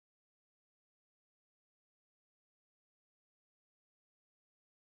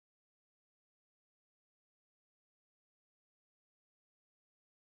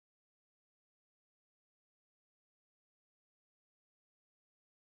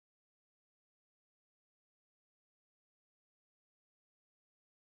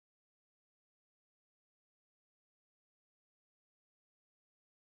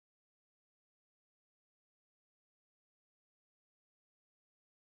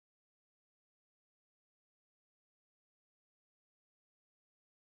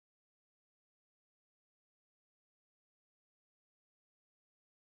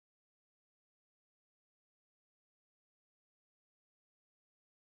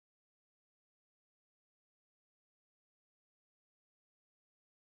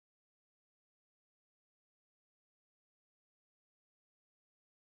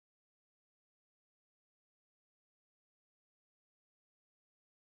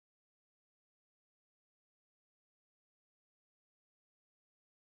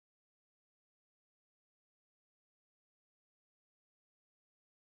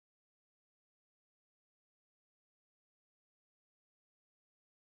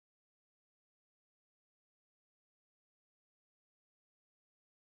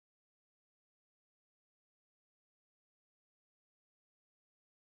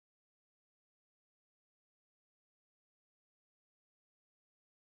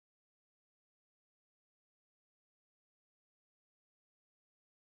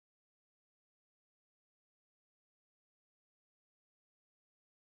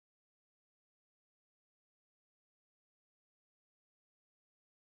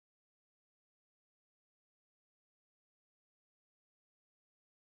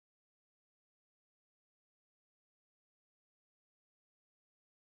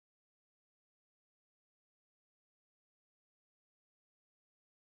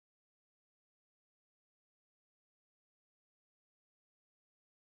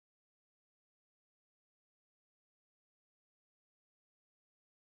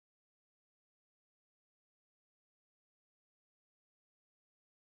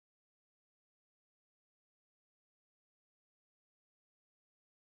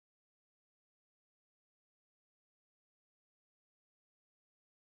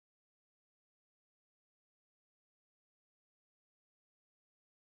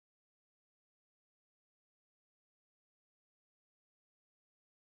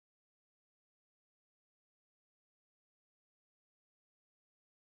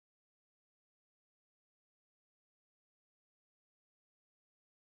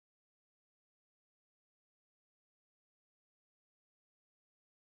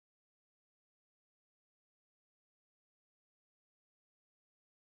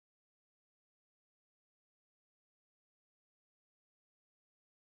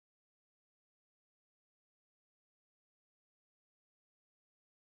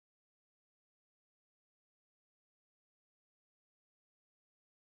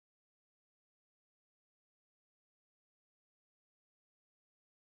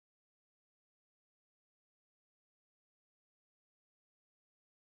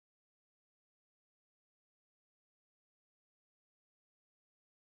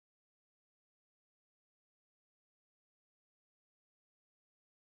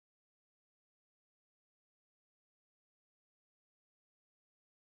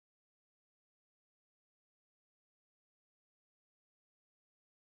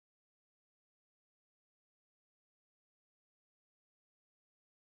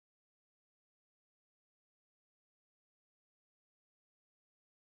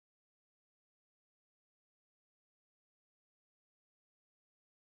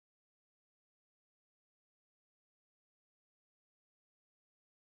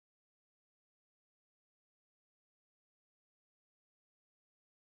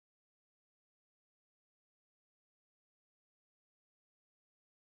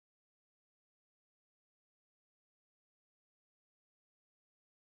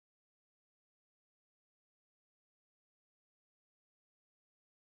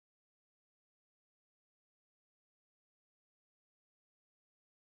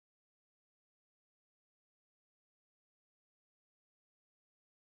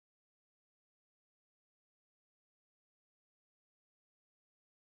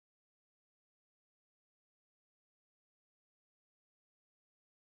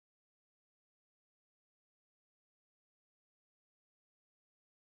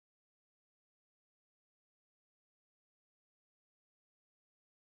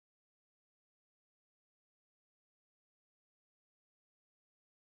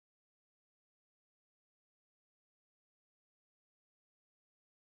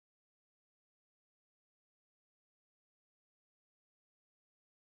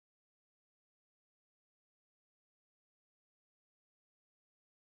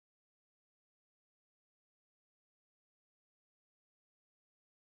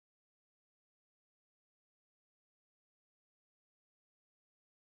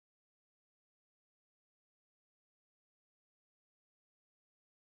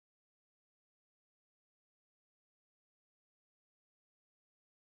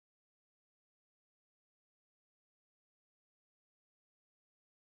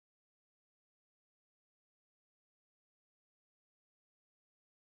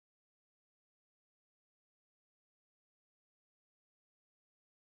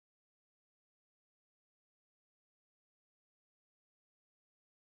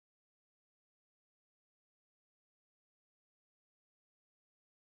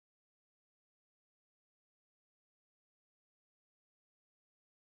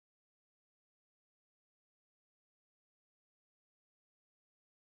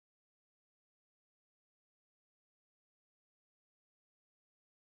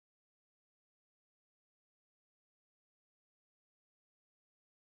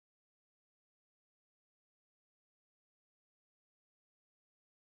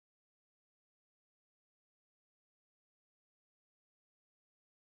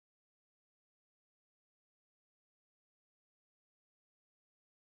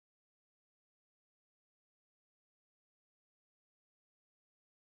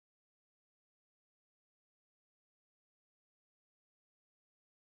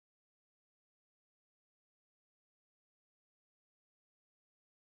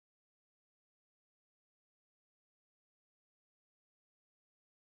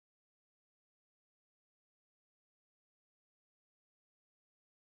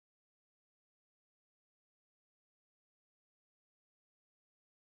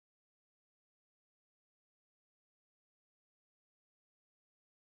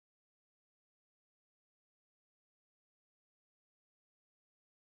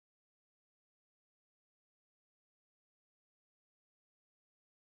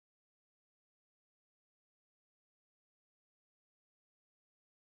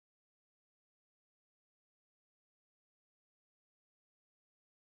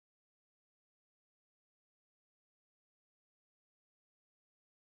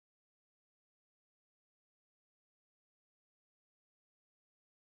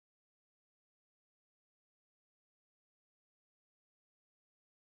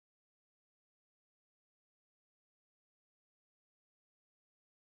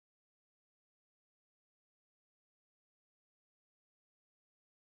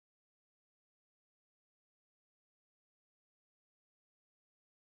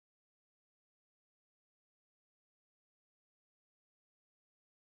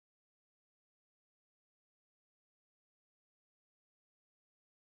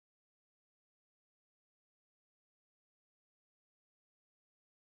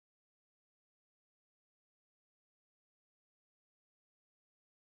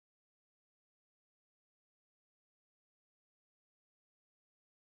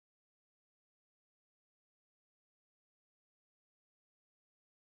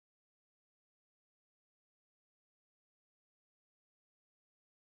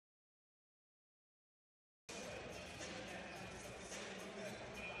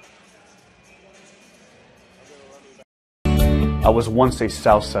I was once a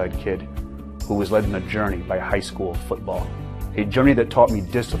Southside kid who was led on a journey by high school football. A journey that taught me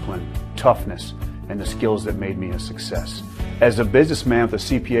discipline, toughness, and the skills that made me a success. As a businessman with a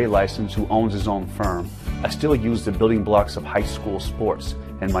CPA license who owns his own firm, I still use the building blocks of high school sports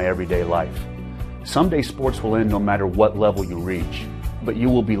in my everyday life. Someday sports will end no matter what level you reach, but you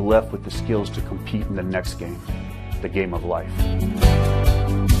will be left with the skills to compete in the next game, the game of life.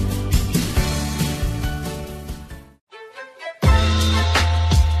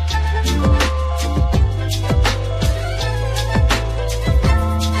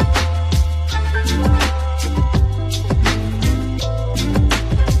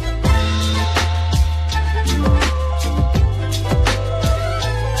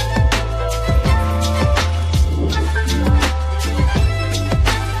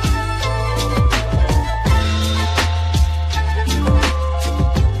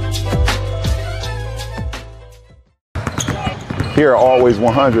 Here at Always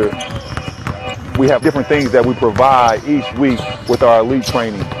 100, we have different things that we provide each week with our elite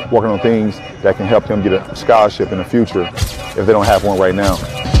training, working on things that can help them get a scholarship in the future if they don't have one right now.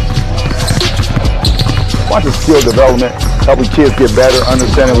 Bunch of skill development, helping kids get better,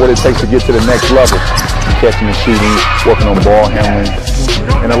 understanding what it takes to get to the next level. Catching and shooting, working on ball handling.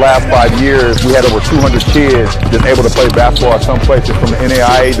 In the last 5 years, we had over 200 kids that's able to play basketball at some places from the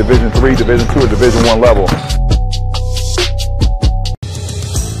NAIA, Division III, Division II, or Division I level.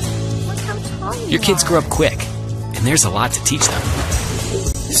 Your kids grow up quick, and there's a lot to teach them.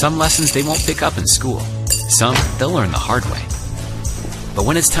 Some lessons they won't pick up in school. Some they'll learn the hard way. But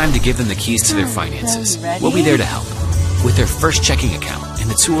when it's time to give them the keys to their finances, we'll be there to help. With their first checking account and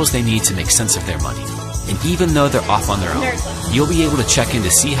the tools they need to make sense of their money. And even though they're off on their own, you'll be able to check in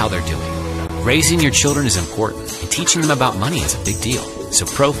to see how they're doing. Raising your children is important, and teaching them about money is a big deal. So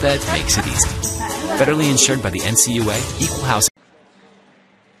ProFed makes it easy. Federally insured by the NCUA, Equal Housing.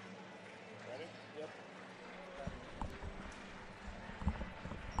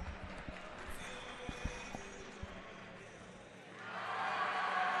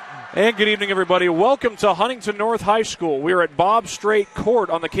 And good evening, everybody. Welcome to Huntington North High School. We're at Bob Strait Court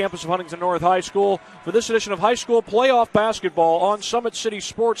on the campus of Huntington North High School for this edition of High School Playoff Basketball on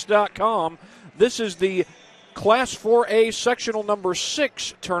SummitCitySports.com. This is the Class 4A Sectional Number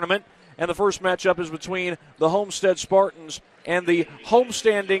 6 tournament, and the first matchup is between the Homestead Spartans and the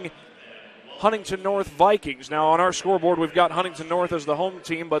homestanding Huntington North Vikings. Now, on our scoreboard, we've got Huntington North as the home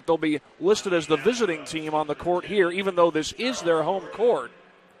team, but they'll be listed as the visiting team on the court here, even though this is their home court.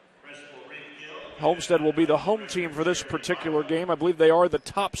 Homestead will be the home team for this particular game. I believe they are the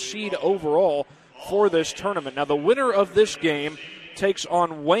top seed overall for this tournament. Now, the winner of this game takes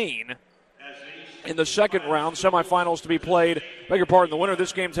on Wayne in the second round, semifinals to be played. Beg your pardon, the winner of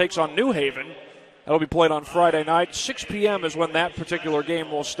this game takes on New Haven. That will be played on Friday night. 6 p.m. is when that particular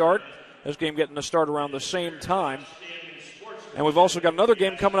game will start. This game getting to start around the same time. And we've also got another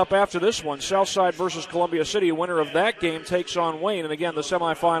game coming up after this one, Southside versus Columbia City. Winner of that game takes on Wayne. And again, the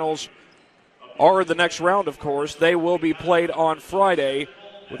semifinals are the next round, of course. They will be played on Friday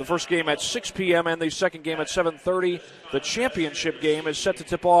with the first game at 6 p.m. and the second game at 7:30. The championship game is set to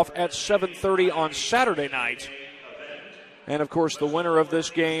tip off at 7:30 on Saturday night. And, of course, the winner of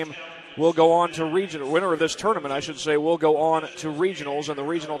this game will go on to regional. Winner of this tournament, I should say, will go on to regionals, and the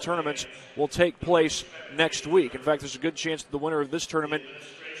regional tournaments will take place next week. In fact, there's a good chance that the winner of this tournament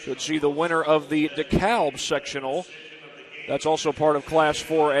should see the winner of the DeKalb sectional. That's also part of Class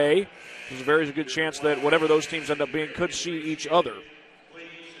 4A. There's a very good chance that whatever those teams end up being could see each other.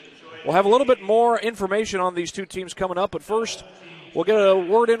 We'll have a little bit more information on these two teams coming up, but first we'll get a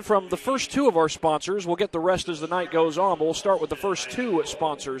word in from the first two of our sponsors. We'll get the rest as the night goes on, but we'll start with the first two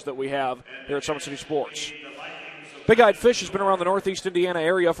sponsors that we have here at Summit City Sports. Big Eyed Fish has been around the Northeast Indiana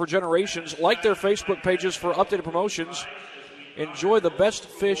area for generations. Like their Facebook pages for updated promotions. Enjoy the best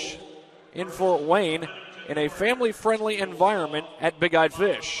fish in Fort Wayne in a family-friendly environment at Big Eyed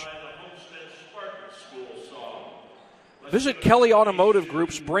Fish. Visit Kelly Automotive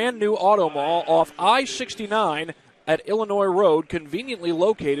Group's brand new auto mall off I-69 at Illinois Road, conveniently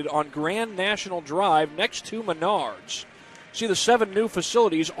located on Grand National Drive next to Menards. See the 7 new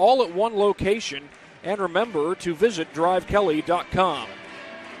facilities all at one location, and remember to visit drivekelly.com.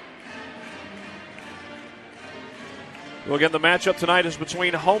 Well, again, the matchup tonight is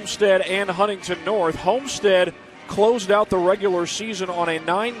between Homestead and Huntington North. Homestead closed out the regular season on a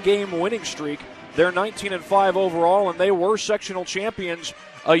 9-game winning streak. They're 19-5 overall, and they were sectional champions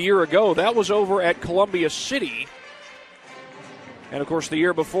a year ago. That was over at Columbia City. And, of course, the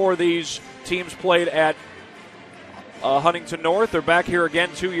year before, these teams played at Huntington North. They're back here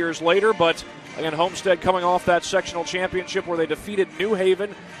again 2 years later, but Again, Homestead coming off that sectional championship where they defeated New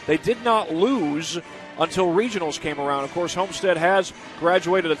Haven. They did not lose until regionals came around. Of course, Homestead has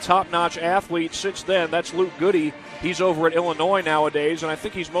graduated a top-notch athlete since then. That's Luke Goody. He's over at Illinois nowadays, and I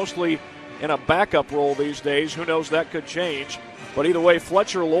think he's mostly in a backup role these days. Who knows, that could change. But either way,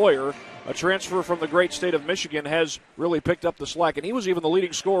 Fletcher Lawyer, a transfer from the great state of Michigan, has really picked up the slack. And he was even the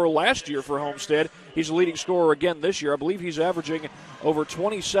leading scorer last year for Homestead. He's the leading scorer again this year. I believe he's averaging over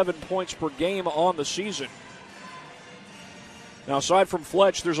 27 points per game on the season. Now, aside from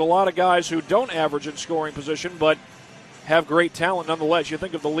Fletch, there's a lot of guys who don't average in scoring position, but have great talent nonetheless. You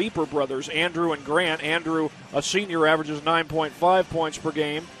think of the Leaper brothers, Andrew and Grant. Andrew, a senior, averages 9.5 points per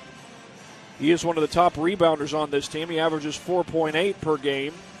game. He is one of the top rebounders on this team. He averages 4.8 per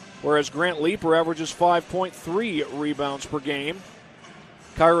game, whereas Grant Leaper averages 5.3 rebounds per game.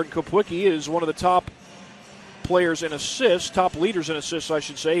 Kyron Kopwicki is one of the top players in assists, top leaders in assists, I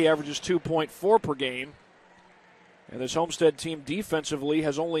should say. He averages 2.4 per game. And this Homestead team defensively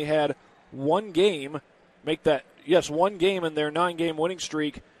has only had one game in their 9-game winning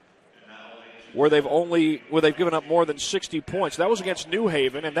streak where they've given up more than 60 points. That was against New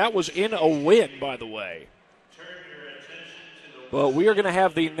Haven, and that was in a win, by the way. But we are going to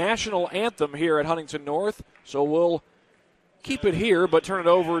have the national anthem here at Huntington North, so we'll keep it here, but turn it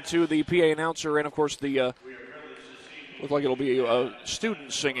over to the PA announcer and, of course, the look like it'll be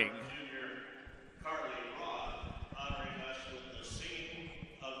student singing.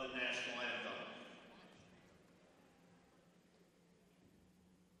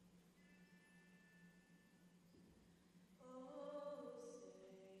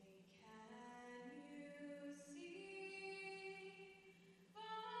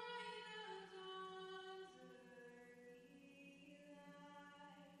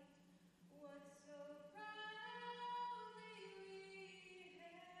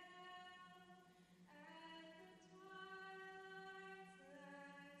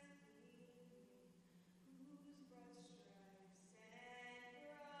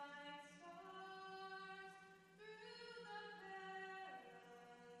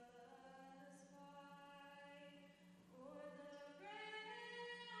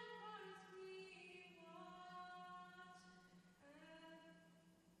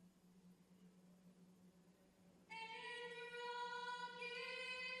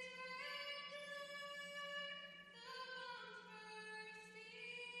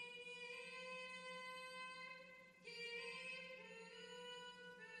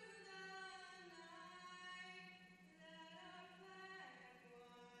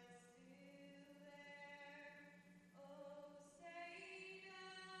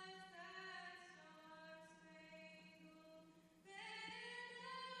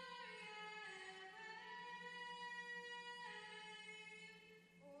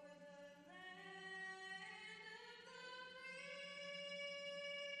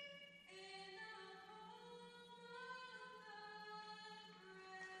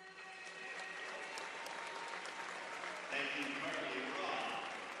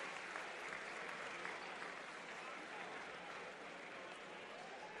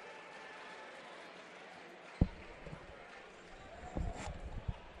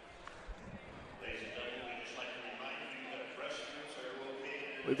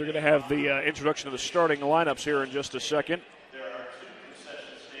 They're going to have the introduction of the starting lineups here in just a second.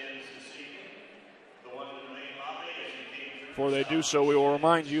 Before they do so, we will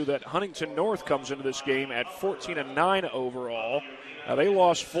remind you that Huntington North comes into this game at 14-9 overall. They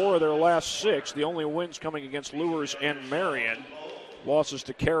lost 4 of their last 6, the only wins coming against Lures and Marion. Losses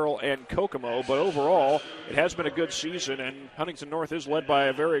to Carroll and Kokomo, but overall, it has been a good season, and Huntington North is led by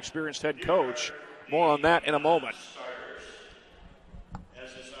a very experienced head coach. More on that in a moment.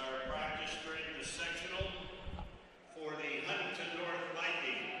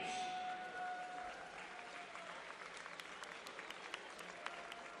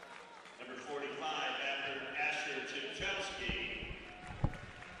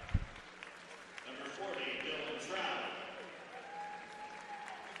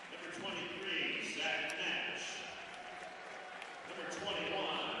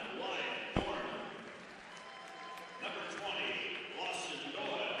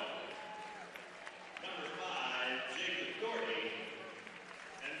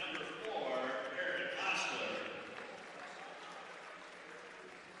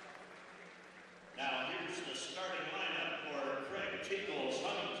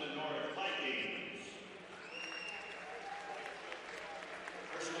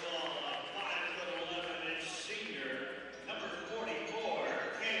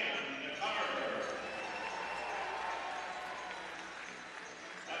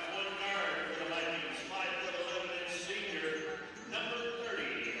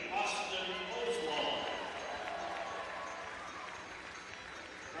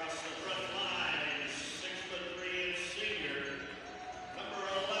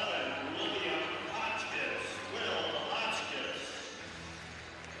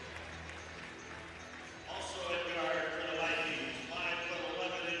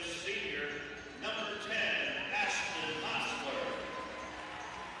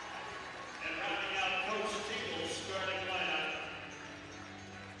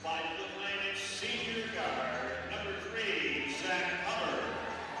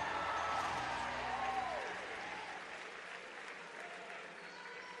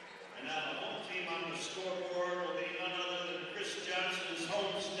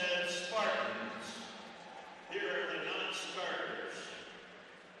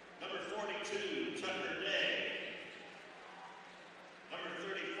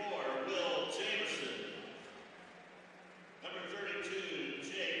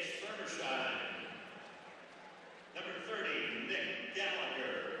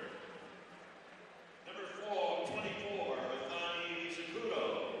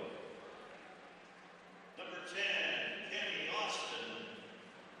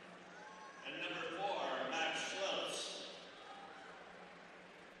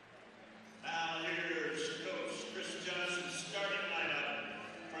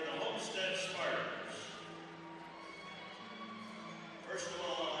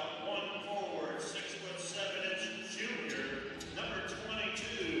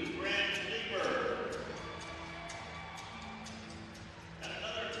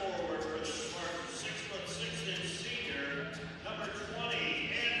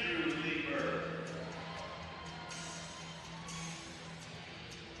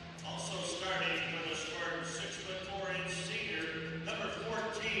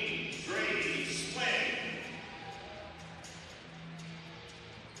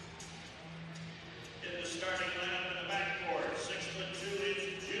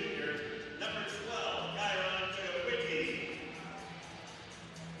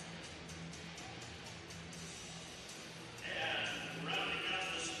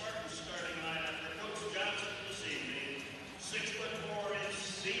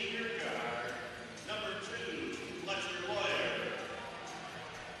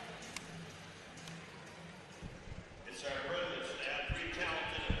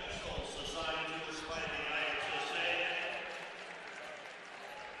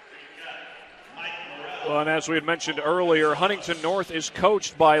 Well, and as we had mentioned earlier, Huntington North is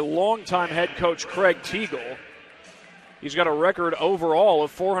coached by longtime head coach Craig Teagle. He's got a record overall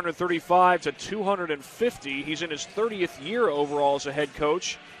of 435 to 250. He's in his 30th year overall as a head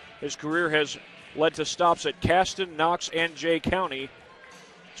coach. His career has led to stops at Caston, Knox, and Jay County.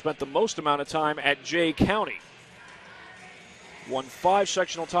 Spent the most amount of time at Jay County. Won 5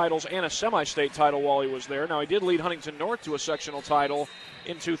 sectional titles and a semi-state title while he was there. Now, he did lead Huntington North to a sectional title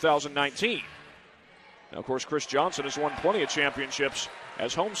in 2019. Now, of course, Chris Johnson has won plenty of championships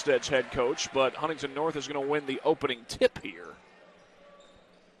as Homestead's head coach, but Huntington North is going to win the opening tip here.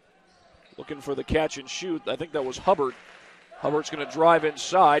 Looking for the catch and shoot. I think that was Hubbard. Hubbard's going to drive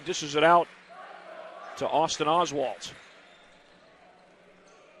inside, dishes it out to Austin Oswalt.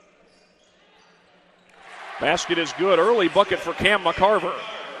 Basket is good. Early bucket for Cam McCarver.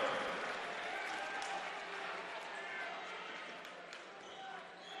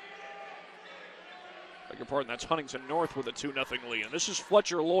 Beg your pardon, that's Huntington North with a 2-0 lead. And this is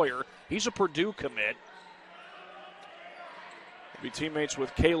Fletcher Lawyer. He's a Purdue commit. He'll be teammates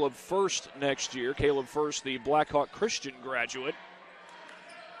with Caleb First next year. Caleb First, the Blackhawk Christian graduate,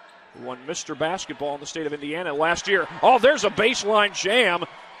 who won Mr. Basketball in the state of Indiana last year. Oh, there's a baseline jam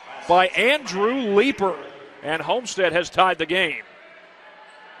by Andrew Leeper. And Homestead has tied the game.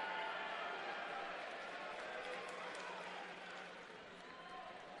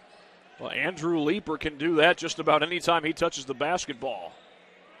 Well, Andrew Leeper can do that just about any time he touches the basketball.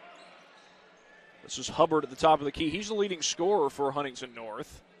 This is Hubbard at the top of the key. He's the leading scorer for Huntington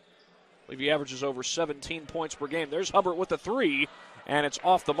North. I believe he averages over 17 points per game. There's Hubbard with the 3, and it's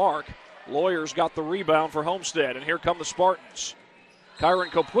off the mark. Lawyer's got the rebound for Homestead, and here come the Spartans.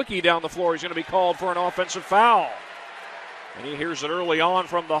 Kyron Kopwicki down the floor. He's going to be called for an offensive foul. And he hears it early on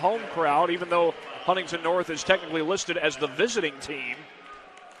from the home crowd, even though Huntington North is technically listed as the visiting team.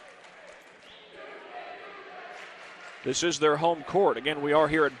 This is their home court. Again, we are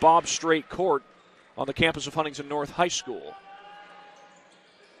here at Bob Strait Court on the campus of Huntington North High School.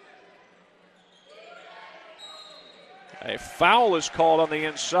 A foul is called on the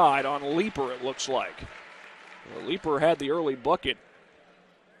inside on Leeper, it looks like. Well, Leeper had the early bucket.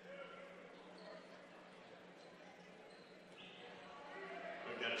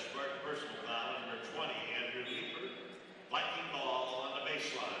 We've got a Spartan personal foul, number 20, Andrew Leeper. Viking ball on the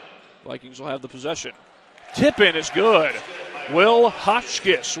baseline. Vikings will have the possession. Tip-in is good. Will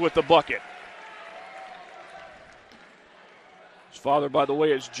Hotchkiss with the bucket. His father, by the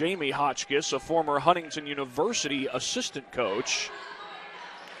way, is Jamie Hotchkiss, a former Huntington University assistant coach.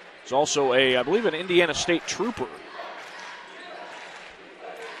 He's also I believe, an Indiana State trooper.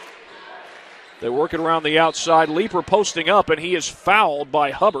 They work it around the outside. Leeper posting up, and he is fouled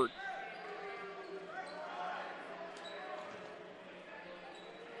by Hubbard.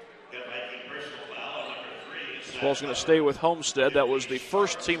 This ball's going to stay with Homestead. That was the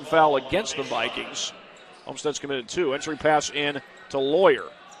first team foul against the Vikings. Homestead's committed 2. Entry pass in to Lawyer.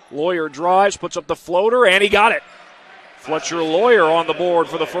 Lawyer drives, puts up the floater, and he got it. Fletcher Lawyer on the board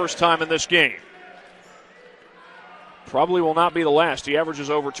for the first time in this game. Probably will not be the last. He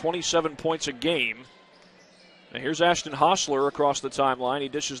averages over 27 points a game. And here's Ashton Hostler across the timeline. He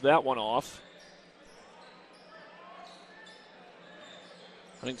dishes that one off.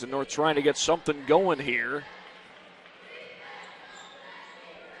 Huntington North trying to get something going here.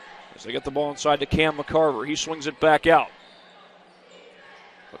 As they get the ball inside to Cam McCarver. He swings it back out.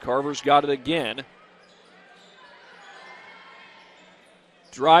 McCarver's got it again.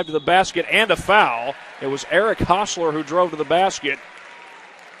 Drive to the basket and a foul. It was Eric Hostler who drove to the basket.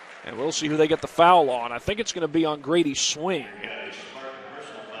 And we'll see who they get the foul on. I think it's going to be on Grady Swing.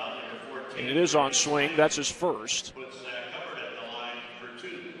 And it is on Swing. That's his first.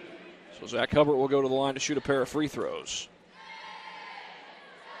 So Zach Hubbard will go to the line to shoot a pair of free throws.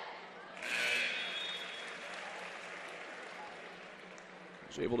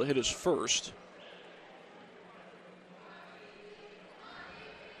 He's able to hit his first.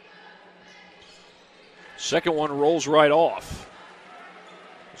 Second one rolls right off.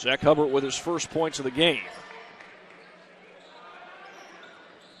 Zach Hubbard with his first points of the game.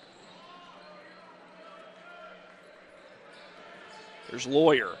 There's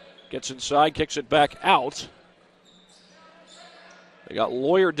Lawyer. Gets inside, kicks it back out. They got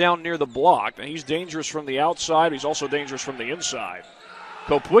Lawyer down near the block, and he's dangerous from the outside. He's also dangerous from the inside.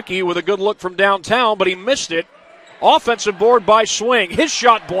 Kopwicki with a good look from downtown, but he missed it. Offensive board by Swing. His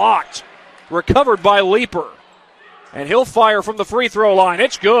shot blocked. Recovered by Leeper. And he'll fire from the free throw line.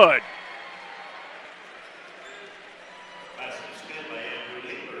 It's good.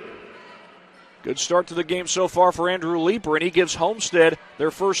 Good start to the game so far for Andrew Leeper, and he gives Homestead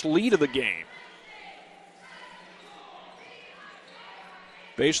their first lead of the game.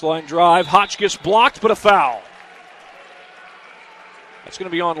 Baseline drive. Hotchkiss blocked, but a foul. That's going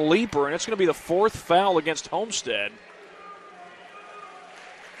to be on Leeper, and it's going to be the 4th foul against Homestead.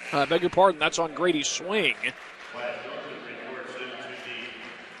 I beg your pardon, that's on Grady Swing.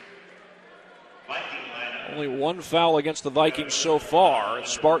 Only 1 foul against the Vikings so far.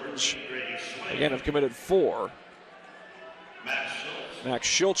 Spartans, again, have committed 4. Max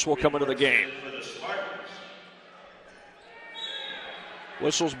Schultz will come into the game.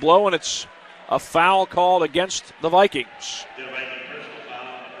 Whistle's blowing. It's a foul called against the Vikings.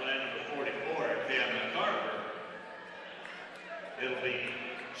 It'll be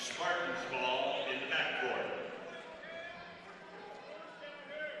Spartans ball in the backcourt.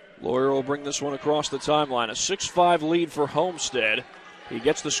 Lawyer will bring this one across the timeline. A 6-5 lead for Homestead. He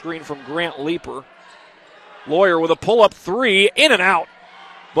gets the screen from Grant Leeper. Lawyer with a pull-up 3, in and out.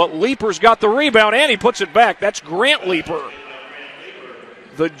 But Leeper's got the rebound, and he puts it back. That's Grant Leeper,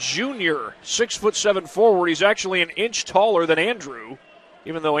 the junior, 6'7" forward. He's actually an inch taller than Andrew,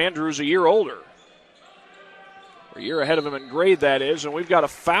 even though Andrew's a year older. A year ahead of him in grade, that is. And we've got a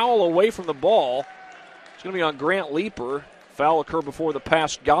foul away from the ball. It's going to be on Grant Leeper. Foul occurred before the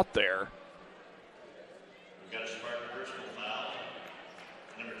pass got there.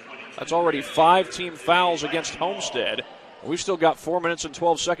 That's already 5 team fouls against Homestead. We've still got 4 minutes and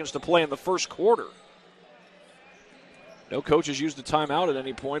 12 seconds to play in the first quarter. No coach has used a timeout at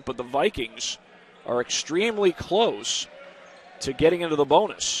any point, but the Vikings are extremely close to getting into the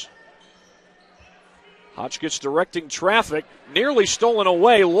bonus. Hotchkiss directing traffic, nearly stolen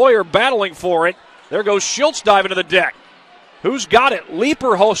away. Lawyer battling for it. There goes Schultz diving to the deck. Who's got it?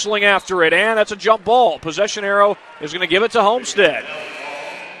 Leeper hustling after it, and that's a jump ball. Possession arrow is going to give it to Homestead.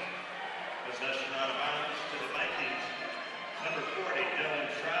 Possession out of bounds to the Vikings. Number 40, Dylan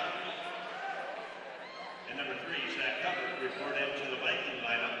Trout. And number 3, Zach Hubbard, report into the Viking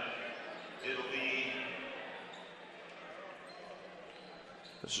lineup. It'll be...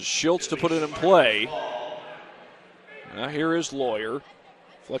 This is Schultz to put it in play. Now here is Lawyer.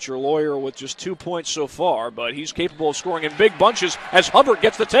 Fletcher Lawyer with just 2 points so far, but he's capable of scoring in big bunches as Hubbard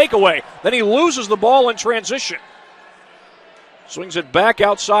gets the takeaway. Then he loses the ball in transition. Swings it back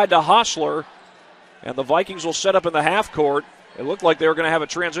outside to Hostler, and the Vikings will set up in the half court. It looked like they were going to have a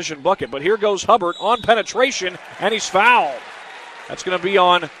transition bucket, but here goes Hubbard on penetration, and he's fouled. That's going to be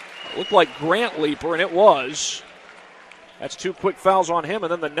on, it looked like Grant Leeper, and it was. That's 2 quick fouls on him,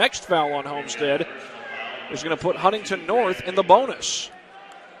 and then the next foul on Homestead is going to put Huntington North in the bonus.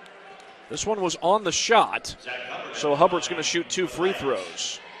 This one was on the shot, so Hubbard's going to shoot 2 free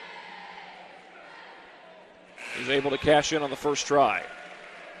throws. He's able to cash in on the first try.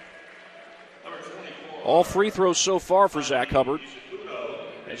 All free throws so far for Zach Hubbard.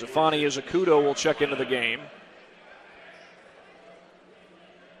 As Afani Izakudo will check into the game.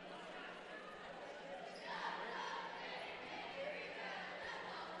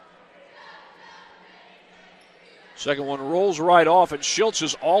 Second one rolls right off, and Schultz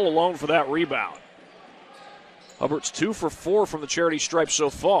is all alone for that rebound. Hubbard's 2 for 4 from the charity stripe so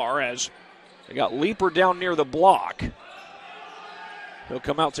far, as they got Leeper down near the block. He'll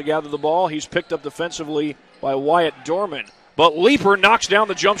come out to gather the ball. He's picked up defensively by Wyatt Dorman. But Leeper knocks down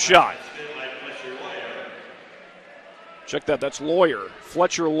the jump shot. Check that, that's Lawyer.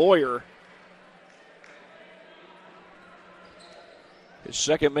 Fletcher Lawyer. His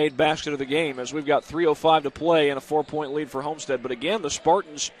second made basket of the game, as we've got 3:05 to play and a 4-point lead for Homestead. But again, the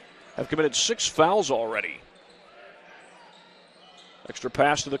Spartans have committed 6 fouls already. Extra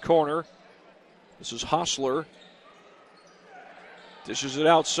pass to the corner. This is Hostler. Dishes it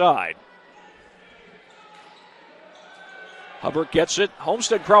outside. Hubbard gets it.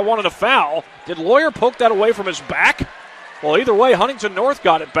 Homestead crowd wanted a foul. Did Lawyer poke that away from his back? Well, either way, Huntington North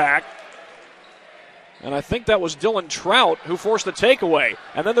got it back. And I think that was Dylan Trout who forced the takeaway.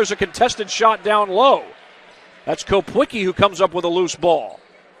 And then there's a contested shot down low. That's Kopwicki who comes up with a loose ball.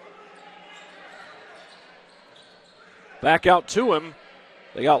 Back out to him.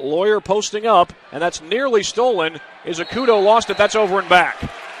 They got Lawyer posting up, and that's nearly stolen. Izakudo lost it. That's over and back.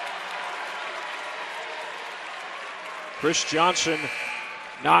 Chris Johnson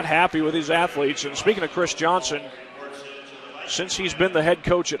not happy with his athletes. And speaking of Chris Johnson, since he's been the head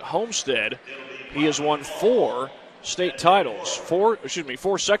coach at Homestead, he has won 4 state titles, 4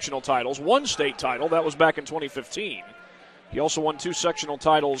 sectional titles, 1 state title. That was back in 2015. He also won 2 sectional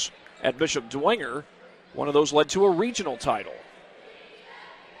titles at Bishop Dwenger. One of those led to a regional title.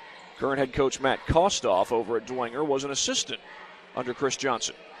 Current head coach Matt Kostoff over at Dwenger was an assistant under Chris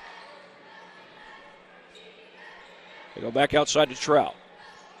Johnson. They go back outside to Trout.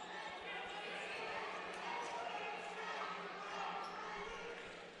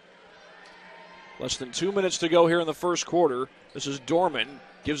 Less than 2 minutes to go here in the first quarter. This is Dorman.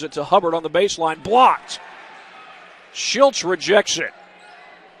 Gives it to Hubbard on the baseline. Blocked. Schiltz rejects it.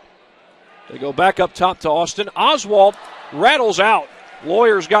 They go back up top to Austin. Oswald rattles out.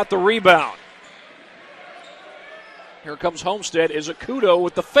 Lawyer's got the rebound. Here comes Homestead. Izakudo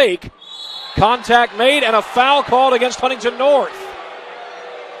with the fake. Contact made and a foul called against Huntington North.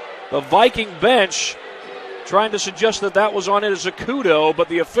 The Viking bench trying to suggest that that was on Izakudo, but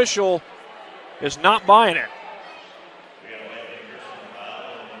the official is not buying it.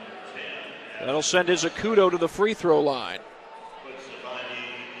 That'll send Izakudo to the free throw line.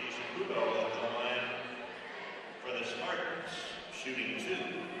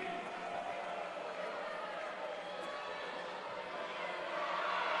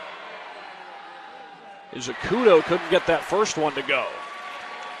 Izakudo couldn't get that first one to go.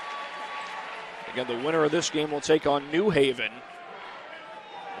 Again, the winner of this game will take on New Haven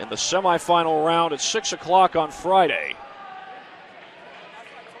in the semifinal round at 6 o'clock on Friday.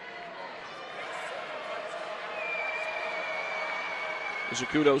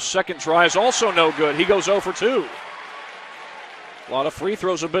 Izakudo's second try is also no good. He goes 0 for 2. A lot of free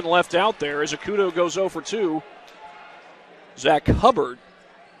throws have been left out there. Izakudo goes 0 for 2. Zach Hubbard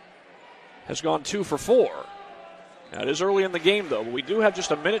has gone 2 for 4. Now, it is early in the game, though. But we do have just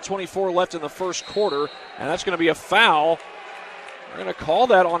 1:24 left in the first quarter, and that's going to be a foul. We're going to call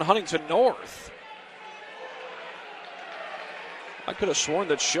that on Huntington North. I could have sworn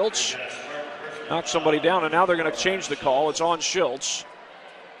that Schiltz knocked somebody down, and now they're going to change the call. It's on Schiltz.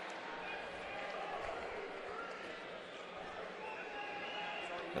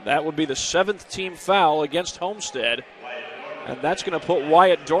 And that would be the 7th team foul against Homestead. And that's going to put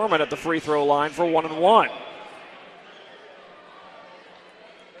Wyatt Dorman at the free throw line for 1-1.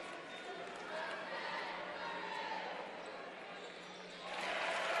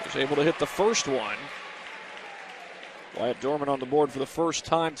 He's able to hit the first one. Wyatt Dorman on the board for the first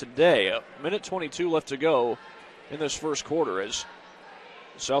time today. 1:22 left to go in this first quarter as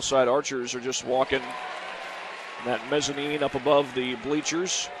the Southside Archers are just walking in that mezzanine up above the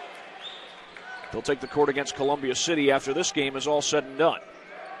bleachers. They'll take the court against Columbia City after this game is all said and done.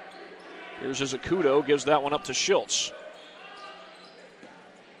 Here's Izakudo, gives that one up to Schiltz.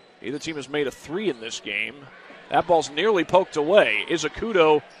 Either team has made a 3 in this game. That ball's nearly poked away.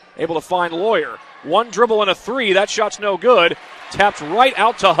 Izakudo able to find Lawyer. One dribble and a 3. That shot's no good. Tapped right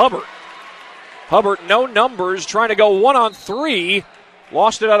out to Hubbard. Hubbard, no numbers, trying to go 1-on-3.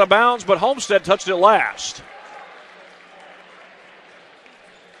 Lost it out of bounds, but Homestead touched it last.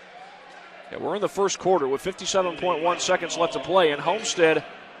 Yeah, we're in the first quarter with 57.1 seconds left to play, and Homestead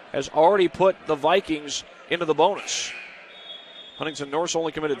has already put the Vikings into the bonus. Huntington North's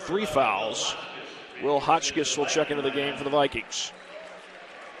only committed 3 fouls. Will Hotchkiss will check into the game for the Vikings.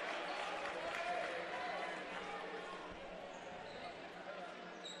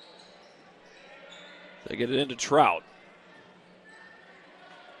 They get it into Trout.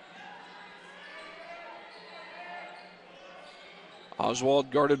 Oswald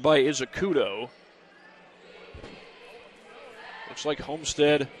guarded by Izakudo. Looks like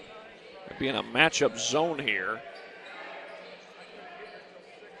Homestead might be in a matchup zone here.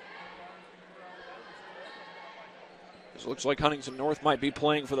 It looks like Huntington North might be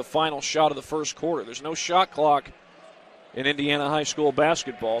playing for the final shot of the first quarter. There's no shot clock in Indiana high school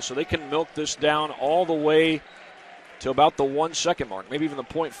basketball, so they can milk this down all the way to about the 1 second mark, maybe even the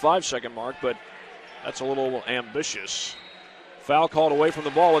 0.5 second mark, but that's a little ambitious. Foul called away from the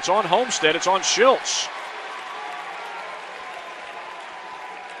ball. It's on Homestead. It's on Schiltz.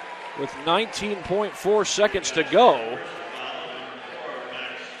 With 19.4 seconds to go.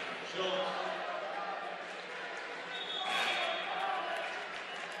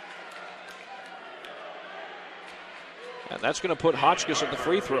 And that's going to put Hotchkiss at the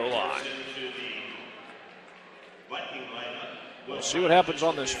free throw line. We'll see what happens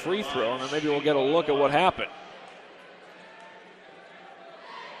on this free throw, and then maybe we'll get a look at what happened.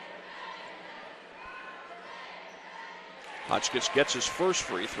 Hotchkiss gets his first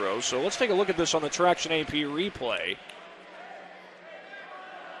free throw, so let's take a look at this on the Traction AP replay.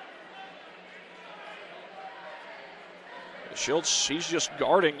 Schiltz, he's just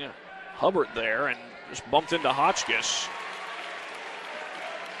guarding Hubbard there and just bumped into Hotchkiss.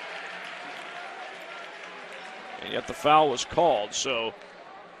 And yet the foul was called, so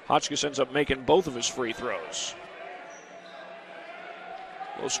Hotchkiss ends up making both of his free throws.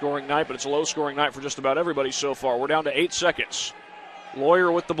 Low-scoring night, but it's a low-scoring night for just about everybody so far. We're down to 8 seconds.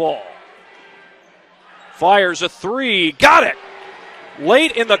 Lawyer with the ball. Fires a 3. Got it!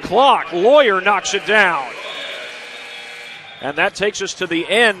 Late in the clock, Lawyer knocks it down. And that takes us to the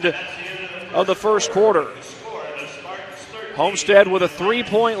end of the first quarter. Homestead with a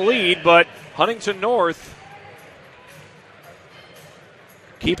 3-point lead, but Huntington North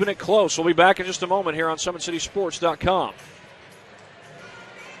keeping it close. We'll be back in just a moment here on SummitCitySports.com.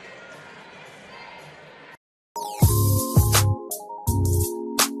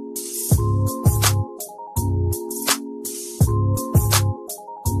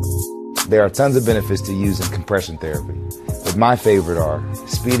 There are tons of benefits to using compression therapy, but my favorite are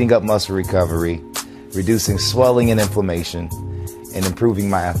speeding up muscle recovery, reducing swelling and inflammation, and improving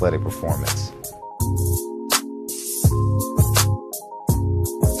my athletic performance.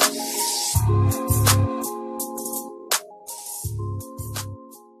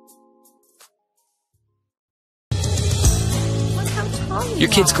 Your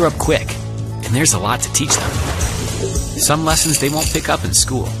kids grow up quick, and there's a lot to teach them. Some lessons they won't pick up in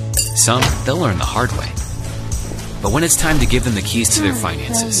school. Some they'll learn the hard way. But when it's time to give them the keys to their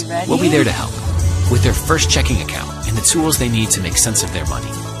finances, we'll be there to help with their first checking account and the tools they need to make sense of their money.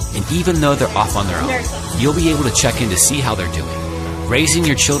 And even though they're off on their own, you'll be able to check in to see how they're doing. Raising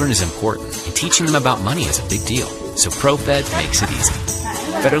your children is important, and teaching them about money is a big deal. So ProFed makes it easy.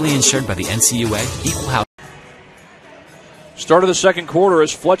 Federally insured by the NCUA, Equal Housing. Start of the second quarter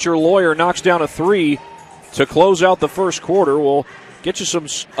as Fletcher Lawyer knocks down a three to close out the first quarter. We'll get you some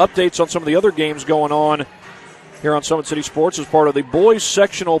updates on some of the other games going on here on Summit City Sports as part of the boys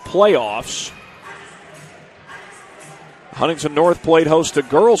sectional playoffs. Huntington North played host to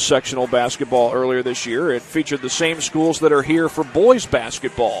girls sectional basketball earlier this year. It featured the same schools that are here for boys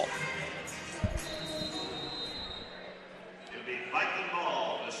basketball. It'll be Viking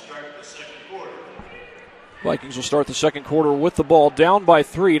ball to start the second quarter. Vikings will start the second quarter with the ball down by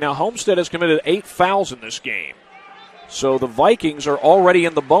 3. Now Homestead has committed 8 fouls in this game, so the Vikings are already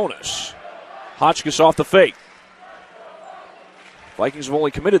in the bonus. Hotchkiss off the fake. Vikings have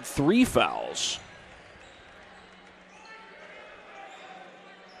only committed 3 fouls.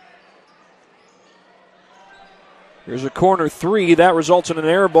 Here's a corner 3. That results in an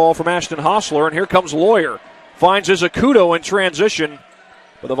air ball from Ashton Hostler, and here comes Lawyer. Finds Izakudo in transition,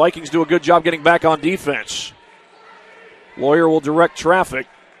 but the Vikings do a good job getting back on defense. Lawyer will direct traffic.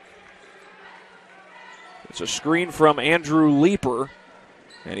 It's a screen from Andrew Leeper,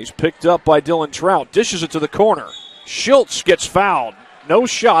 and he's picked up by Dylan Trout. Dishes it to the corner. Schultz gets fouled. No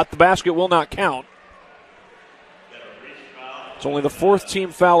shot. The basket will not count. It's only the 4th team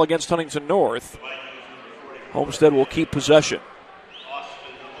foul against Huntington North. Homestead will keep possession.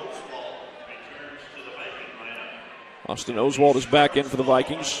 Austin Oswald is back in for the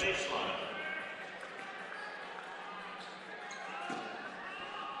Vikings.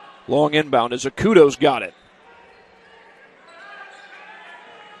 Long inbound as Akudo's got it.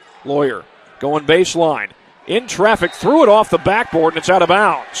 Lawyer going baseline. In traffic, threw it off the backboard, and it's out of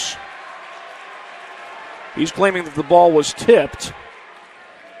bounds. He's claiming that the ball was tipped.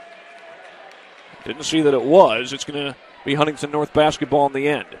 Didn't see that it was. It's going to be Huntington North basketball in the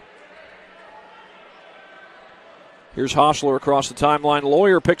end. Here's Hostler across the timeline.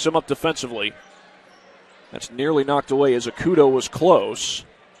 Lawyer picks him up defensively. That's nearly knocked away as Akudo was close.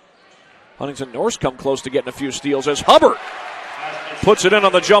 Huntington North's come close to getting a few steals as Hubbard puts it in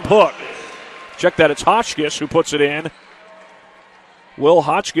on the jump hook. Check that, it's Hotchkiss who puts it in. Will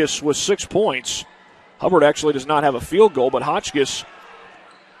Hotchkiss with 6 points. Hubbard actually does not have a field goal, but Hotchkiss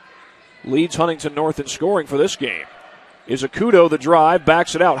leads Huntington North in scoring for this game. Izakudo the drive,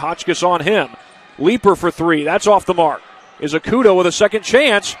 backs it out. Hotchkiss on him. Leeper for 3, that's off the mark. Izakudo with a second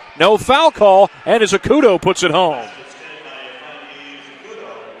chance. No foul call, and Izakudo puts it home.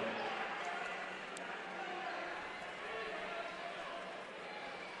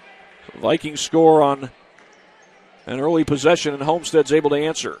 Vikings score on an early possession, and Homestead's able to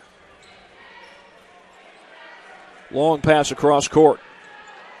answer. Long pass across court.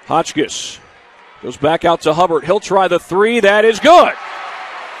 Hotchkiss goes back out to Hubbard. He'll try the 3. That is good.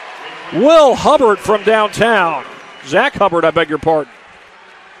 Will Hubbard from downtown. Zach Hubbard, I beg your pardon.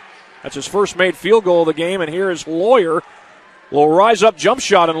 That's his first made field goal of the game, and here is Lawyer. Will rise up jump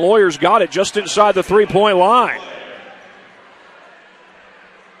shot, and Lawyer's got it just inside the 3-point line.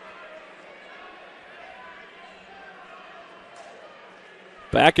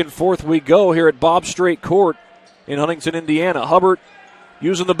 Back and forth we go here at Bob Strait Court in Huntington, Indiana. Hubbard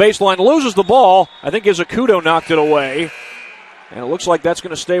using the baseline, loses the ball. I think Izakudo knocked it away. And it looks like that's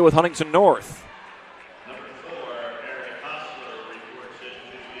going to stay with Huntington North.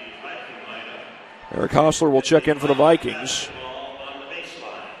 Eric Hostler will check in for the Vikings.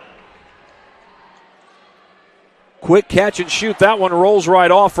 Quick catch and shoot. That one rolls right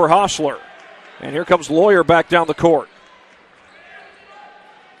off for Hostler. And here comes Lawyer back down the court.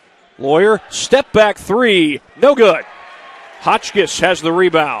 Lawyer, step back three, no good. Hotchkiss has the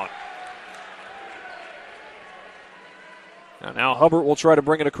rebound. And now Hubbard will try to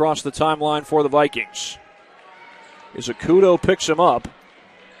bring it across the timeline for the Vikings. Izzukuto picks him up.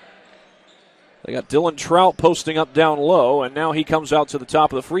 They got Dylan Trout posting up down low, and now he comes out to the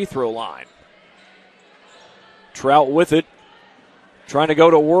top of the free throw line. Trout with it, trying to go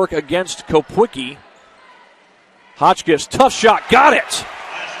to work against Kopwicki. Hotchkiss, tough shot, got it!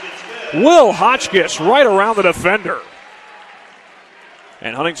 Will Hotchkiss right around the defender.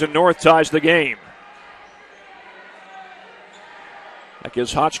 And Huntington North ties the game. That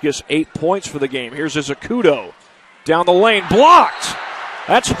gives Hotchkiss 8 points for the game. Here's Izzukuto down the lane, blocked!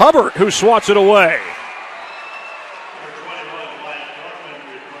 That's Hubbard who swats it away.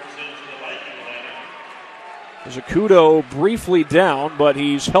 Izzukuto briefly down, but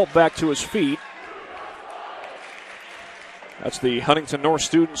he's helped back to his feet. That's the Huntington North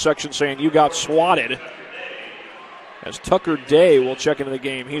student section saying you got swatted. As Tucker Day will check into the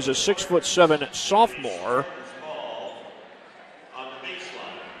game. He's a 6'7" sophomore.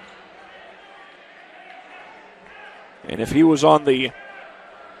 And if he was on the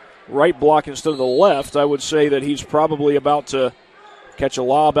right block instead of the left, I would say that he's probably about to catch a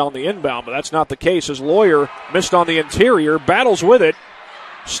lob on the inbound, but that's not the case. His Lawyer missed on the interior, battles with it,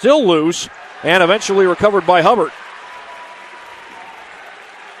 still loose, and eventually recovered by Hubbard.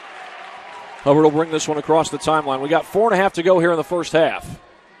 Hubbard will bring this one across the timeline. We got 4.5 to go here in the first half.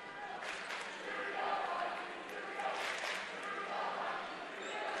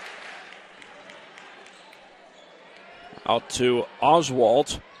 Out to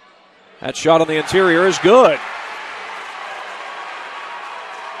Oswalt. That shot on the interior is good.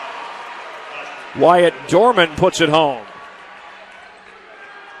 Wyatt Dorman puts it home.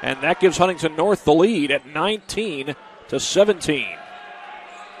 And that gives Huntington North the lead at 19-17.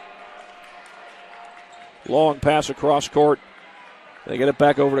 Long pass across court. They get it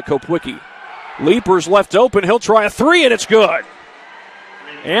back over to Kopwicki. Leaper's left open. He'll try a three, and it's good.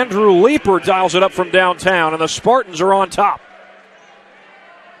 Andrew Leaper dials it up from downtown, and the Spartans are on top.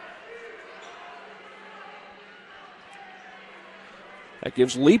 That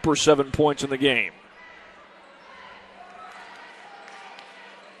gives Leaper 7 points in the game.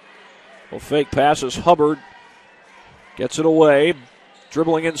 Well, fake passes. Hubbard gets it away.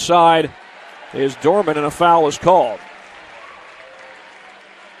 Dribbling inside is Dorman, and a foul is called.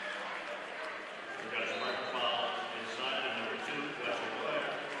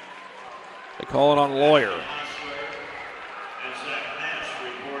 They call it on Lawyer.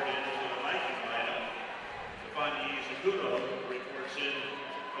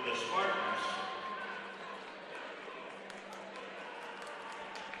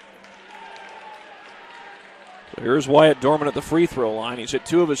 Here's Wyatt Dorman at the free throw line. He's hit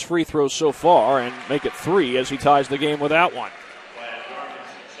 2 of his free throws so far and make it 3 as he ties the game with that one. Wyatt Dorman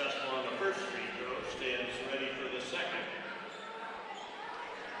successful on the first free throw, stands ready for the second.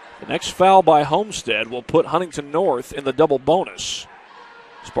 The next foul by Homestead will put Huntington North in the double bonus.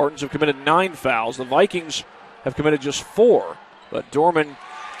 Spartans have committed 9 fouls. The Vikings have committed just 4. But Dorman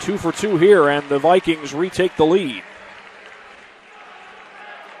 2 for 2 here, and the Vikings retake the lead.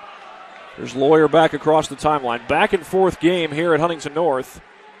 There's Lawyer back across the timeline. Back and forth game here at Huntington North.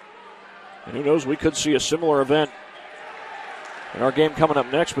 And who knows, we could see a similar event in our game coming up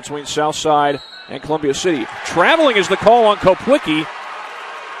next between Southside and Columbia City. Traveling is the call on Kopwicki.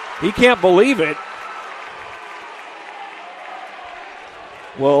 He can't believe it.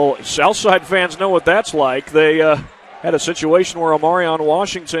 Well, Southside fans know what that's like. They had a situation where Omarion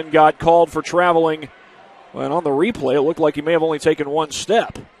Washington got called for traveling. And on the replay, it looked like he may have only taken 1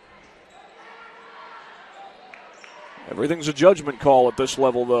 step. Everything's a judgment call at this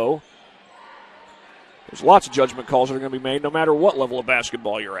level, though. There's lots of judgment calls that are going to be made no matter what level of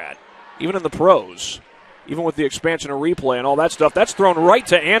basketball you're at. Even in the pros, even with the expansion of replay and all that stuff, that's thrown right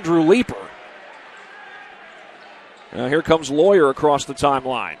to Andrew Leaper. Now here comes Lawyer across the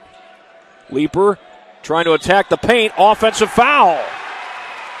timeline. Leaper trying to attack the paint. Offensive foul.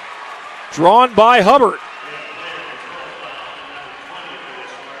 Drawn by Hubbard.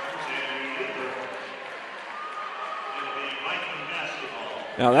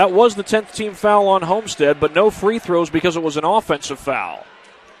 Now, that was the 10th team foul on Homestead, but no free throws because it was an offensive foul.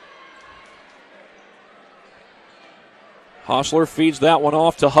 Hostler feeds that one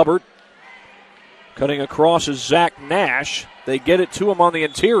off to Hubbard. Cutting across is Zach Nash. They get it to him on the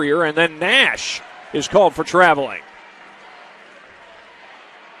interior, and then Nash is called for traveling.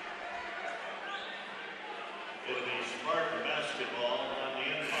 It'll be Spartan basketball on the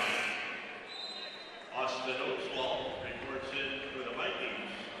inbound. Austin Oswald reports in for the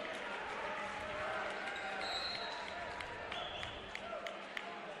Vikings.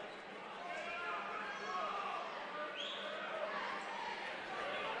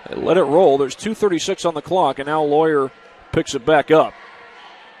 They let it roll. There's 2:36 on the clock, and now Lawyer picks it back up.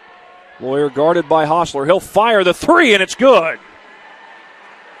 Lawyer guarded by Hostler. He'll fire the three, and it's good.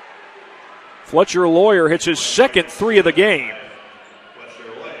 Fletcher Lawyer hits his second three of the game.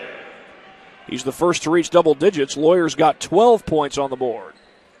 He's the first to reach double digits. Lawyer's got 12 points on the board.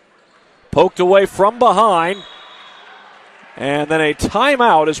 Poked away from behind. And then a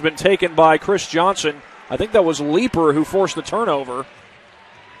timeout has been taken by Chris Johnson. I think that was Leeper who forced the turnover.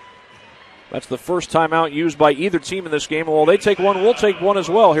 That's the first timeout used by either team in this game. While they take one, we'll take one as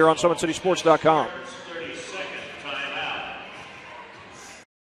well here on SummitCitySports.com.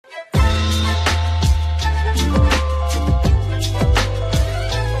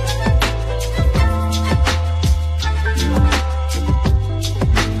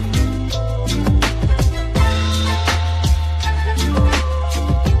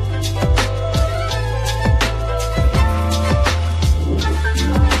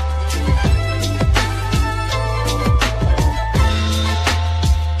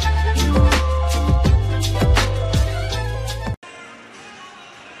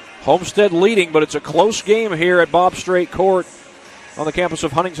 Homestead leading, but it's a close game here at Bob Strait Court on the campus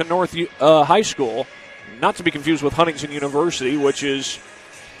of Huntington North High School. Not to be confused with Huntington University, which is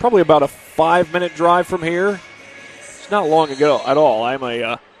probably about a 5-minute drive from here. It's not long ago at all.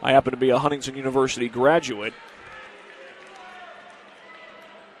 I happen to be a Huntington University graduate.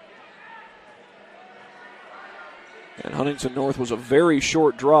 And Huntington North was a very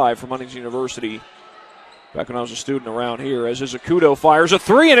short drive from Huntington University back when I was a student around here, as Izakudo fires a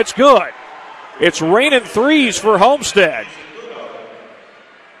three, and it's good. It's raining threes for Homestead.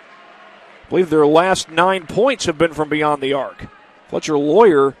 I believe their last 9 points have been from beyond the arc. Fletcher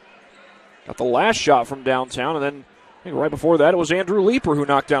Lawyer got the last shot from downtown, and then I think right before that it was Andrew Leeper who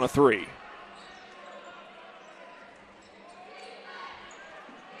knocked down a three.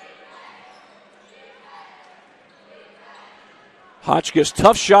 Hotchkiss,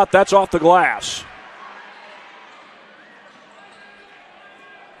 tough shot, that's off the glass.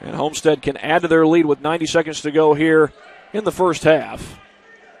 And Homestead can add to their lead with 90 seconds to go here in the first half.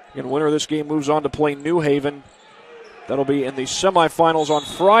 Again, winner of this game moves on to play New Haven. That'll be in the semifinals on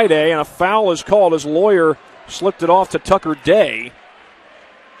Friday, and a foul is called as Lawyer slipped it off to Tucker Day.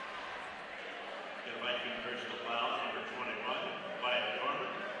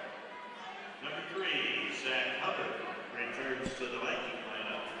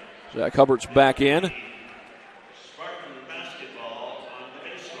 Zach Hubbard's back in.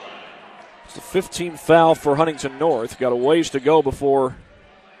 It's the 15th foul for Huntington North. Got a ways to go before,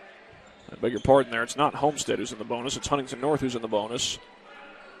 I beg your pardon there, it's not Homestead who's in the bonus, it's Huntington North who's in the bonus.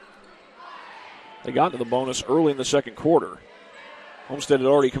 They got into the bonus early in the second quarter. Homestead had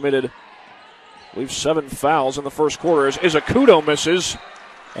already committed, I believe, 7 fouls in the first quarter as Izakudo misses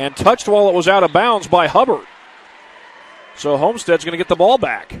and touched while it was out of bounds by Hubbard. So Homestead's going to get the ball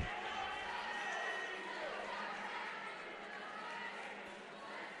back.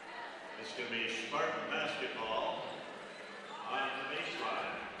 It's going to be Spartan basketball on the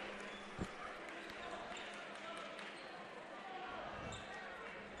baseline.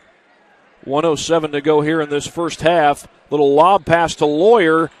 .107 to go here in this first half. Little lob pass to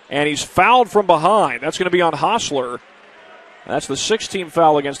Lawyer, and he's fouled from behind. That's going to be on Hostler. That's the 16th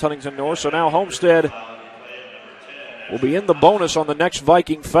foul against Huntington North. So now Homestead will be in the bonus on the next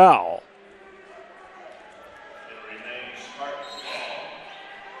Viking foul. It remains Spartan's ball.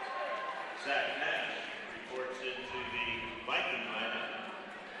 Zach Nash reports into the Viking lineup.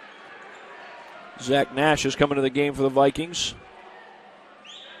 Zach Nash is coming to the game for the Vikings.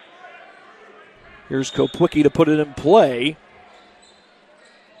 Here's Koplicki to put it in play.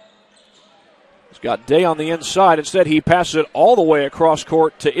 He's got Day on the inside. Instead, he passes it all the way across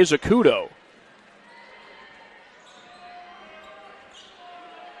court to Izakudo.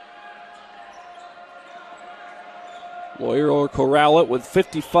 Lawyer will corral it with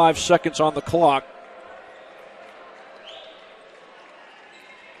 55 seconds on the clock.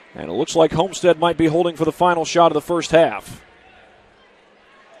 And it looks like Homestead might be holding for the final shot of the first half.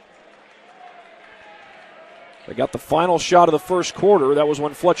 They got the final shot of the first quarter. That was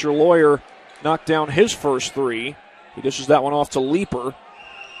when Fletcher Lawyer knocked down his first three. He dishes that one off to Leeper.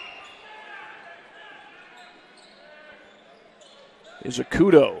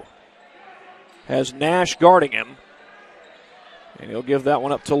 Izakudo has Nash guarding him. And he'll give that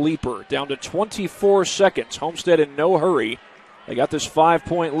one up to Leeper. Down to 24 seconds. Homestead in no hurry. They got this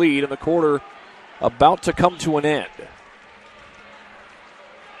 5-point lead in the quarter about to come to an end.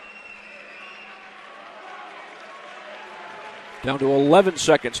 Down to 11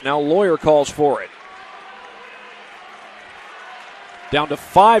 seconds. Now Lawyer calls for it. Down to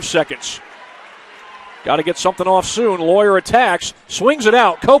 5 seconds. Got to get something off soon. Lawyer attacks, swings it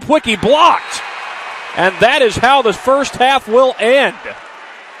out. Kopwicki blocked. And that is how the first half will end.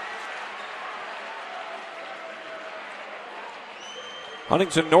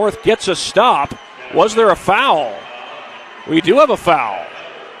 Huntington North gets a stop. Was there a foul? We do have a foul.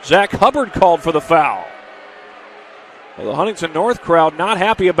 Zach Hubbard called for the foul. Well, the Huntington North crowd not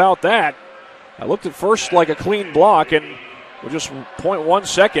happy about that. I looked at first like a clean block, and with just 0.1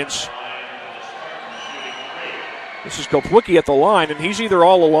 seconds, this is Kopwicki at the line, and he's either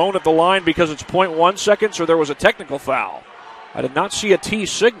all alone at the line because it's 0.1 seconds or there was a technical foul. I did not see a T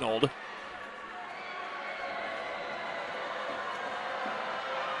signaled.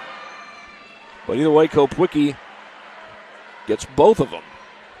 But either way, Kopwicki gets both of them.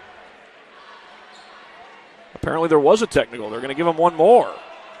 Apparently there was a technical. They're going to give him one more.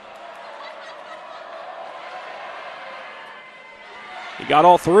 He got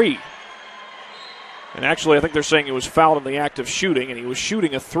all three. And actually, I think they're saying he was fouled in the act of shooting, and he was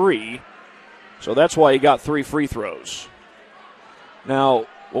shooting a three. So that's why he got 3 free throws. Now,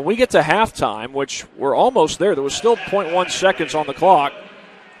 when we get to halftime, which we're almost there, there was still 0.1 seconds on the clock,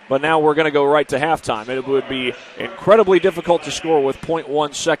 but now we're going to go right to halftime. It would be incredibly difficult to score with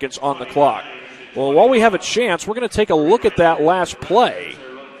 0.1 seconds on the clock. Well, while we have a chance, we're going to take a look at that last play.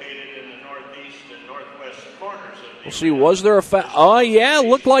 We'll see, was there a foul? Oh, yeah,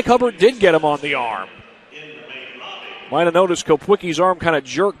 looked like Hubbard did get him on the arm. Might have noticed Kopwicki's arm kind of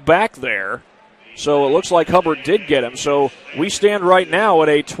jerked back there. So it looks like Hubbard did get him. So we stand right now at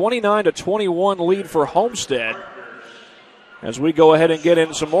a 29-21 lead for Homestead. As we go ahead and get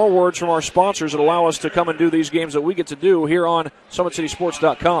in some more words from our sponsors that allow us to come and do these games that we get to do here on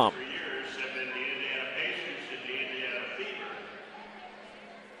SummitCitySports.com.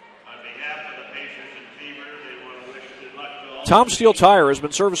 Tom Steele Tire has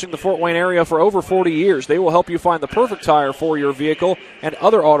been servicing the Fort Wayne area for over 40 years. They will help you find the perfect tire for your vehicle and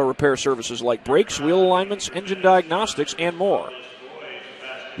other auto repair services like brakes, wheel alignments, engine diagnostics, and more.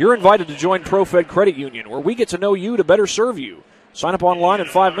 You're invited to join ProFed Credit Union, where we get to know you to better serve you. Sign up online in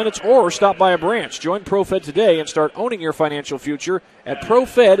 5 minutes or stop by a branch. Join ProFed today and start owning your financial future at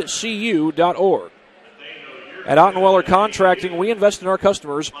profedcu.org. At Ottenweller Contracting, we invest in our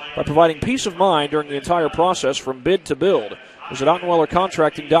customers by providing peace of mind during the entire process from bid to build. Visit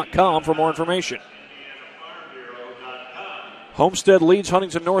OttenwellerContracting.com for more information. Homestead leads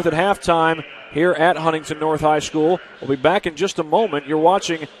Huntington North at halftime here at Huntington North High School. We'll be back in just a moment. You're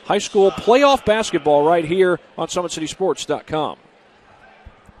watching high school playoff basketball right here on SummitCitySports.com.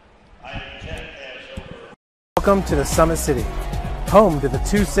 Welcome to the Summit City, home to the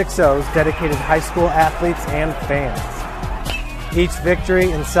 260's dedicated high school athletes and fans. Each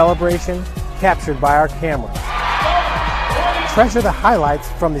victory and celebration captured by our cameras. Treasure the highlights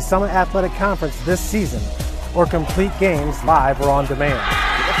from the Summit Athletic Conference this season, or complete games live or on demand.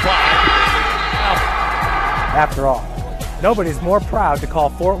 After all, nobody's more proud to call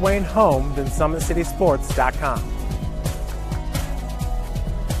Fort Wayne home than SummitCitySports.com.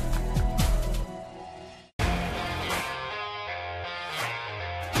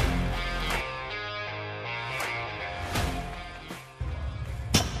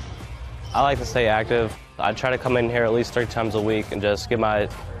 I like to stay active. I try to come in here at least 3 times a week and just get my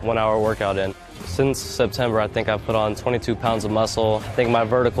 1-hour workout in. Since September, I think I've put on 22 pounds of muscle. I think my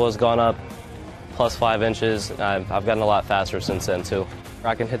vertical has gone up plus 5 inches. I've gotten a lot faster since then, too.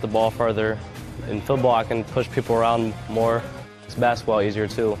 I can hit the ball further. In football, I can push people around more. It's basketball easier,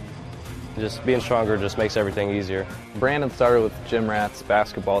 too. Just being stronger just makes everything easier. Brandon started with Gym Rat's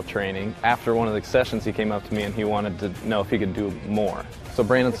basketball training. After one of the sessions, he came up to me and he wanted to know if he could do more. So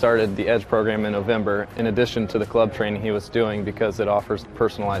Brandon started the EDGE program in November, in addition to the club training he was doing, because it offers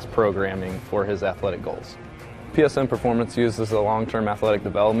personalized programming for his athletic goals. PSN Performance uses the long-term athletic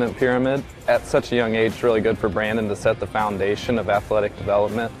development pyramid. At such a young age, it's really good for Brandon to set the foundation of athletic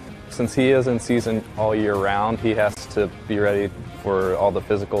development. Since he is in season all year round, he has to be ready for all the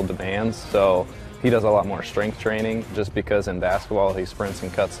physical demands. So he does a lot more strength training, just because in basketball he sprints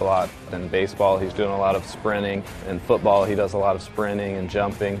and cuts a lot. In baseball he's doing a lot of sprinting. In football he does a lot of sprinting and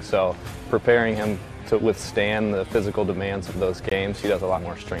jumping. So preparing him to withstand the physical demands of those games, he does a lot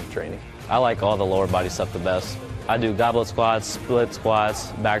more strength training. I like all the lower body stuff the best. I do goblet squats, split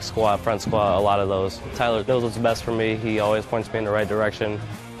squats, back squat, front squat, a lot of those. Tyler knows what's best for me. He always points me in the right direction.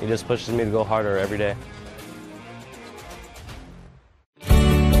 He just pushes me to go harder every day.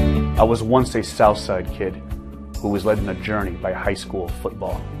 I was once a Southside kid who was led on a journey by high school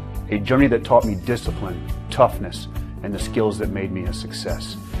football. A journey that taught me discipline, toughness, and the skills that made me a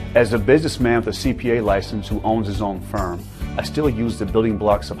success. As a businessman with a CPA license who owns his own firm, I still use the building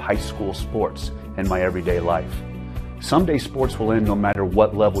blocks of high school sports in my everyday life. Someday sports will end no matter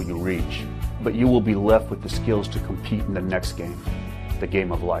what level you reach, but you will be left with the skills to compete in the next game, the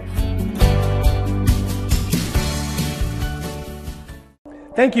game of life.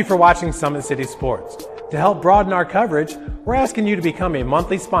 Thank you for watching Summit City Sports. To help broaden our coverage, we're asking you to become a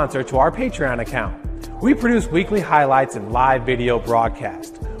monthly sponsor to our Patreon account. We produce weekly highlights and live video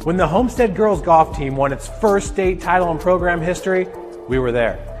broadcasts. When the Homestead girls golf team won its first state title in program history, we were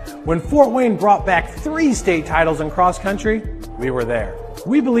there. When Fort Wayne brought back 3 state titles in cross country, we were there.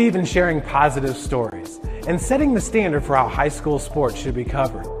 We believe in sharing positive stories and setting the standard for how high school sports should be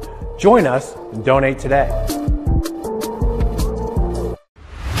covered. Join us and donate today.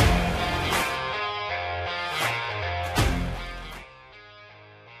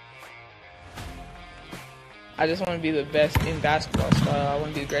 I just want to be the best in basketball. So I want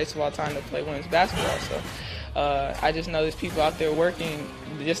to be the greatest of all time to play women's basketball. So I just know there's people out there working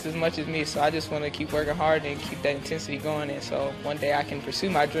just as much as me. So I just want to keep working hard and keep that intensity going. And so one day I can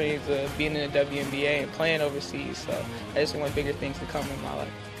pursue my dreams of being in the WNBA and playing overseas. So I just want bigger things to come in my life.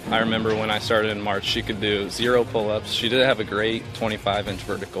 I remember when I started in March, she could do 0 pull-ups. She did have a great 25-inch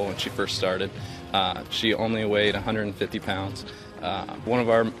vertical when she first started. She only weighed 150 pounds. One of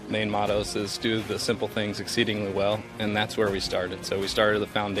our main mottos is do the simple things exceedingly well, and that's where we started. So we started the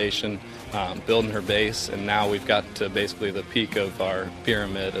foundation, building her base, and now we've got to basically the peak of our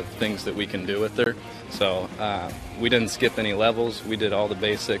pyramid of things that we can do with her. So we didn't skip any levels. We did all the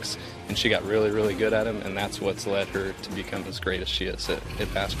basics, and she got really, really good at them, and that's what's led her to become as great as she is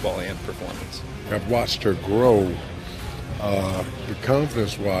at basketball and performance. I've watched her grow, the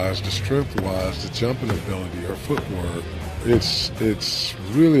confidence-wise, the strength-wise, the jumping ability, her footwork. It's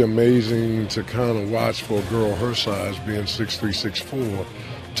really amazing to kind of watch for a girl her size, being 6'3", 6'4",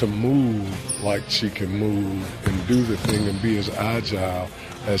 to move like she can move and do the thing and be as agile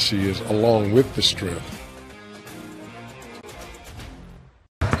as she is, along with the strength.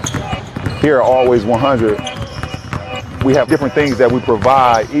 Here at Always 100, we have different things that we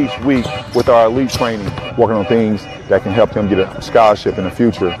provide each week with our elite training, working on things that can help them get a scholarship in the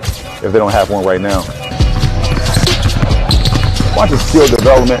future if they don't have one right now. Watching skill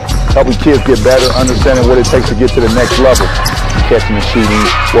development, helping kids get better, understanding what it takes to get to the next level. Catching and shooting,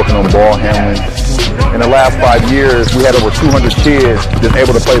 working on ball handling. In the last 5 years, we had over 200 kids just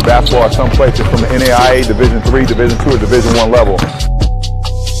able to play basketball at some places from the NAIA, Division III, Division II, or Division I level.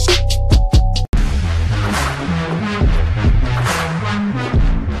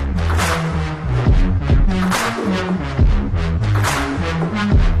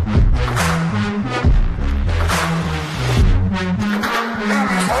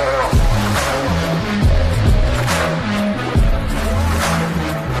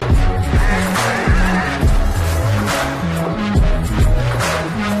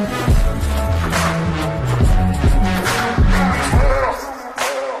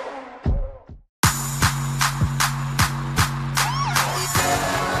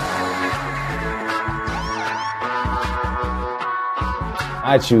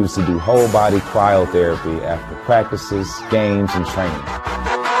 I choose to do whole body cryotherapy after practices, games, and training.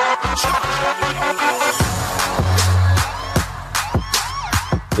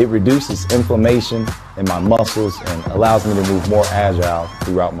 It reduces inflammation in my muscles and allows me to move more agile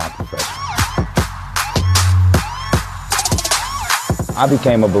throughout my profession. I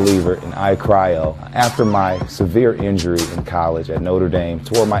became a believer in iCryo after my severe injury in college at Notre Dame,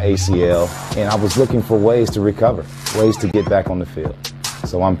 tore my ACL, and I was looking for ways to recover, ways to get back on the field.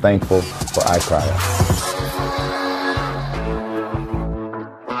 So I'm thankful for iCryo.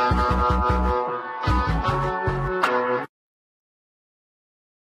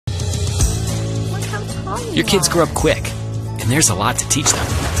 Your kids grow up quick, and there's a lot to teach them.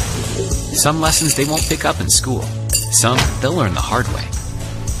 Some lessons they won't pick up in school. Some they'll learn the hard way.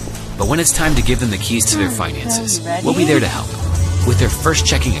 But when it's time to give them the keys to their finances, we'll be there to help with their first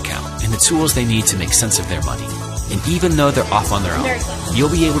checking account and the tools they need to make sense of their money. And even though they're off on their own, you'll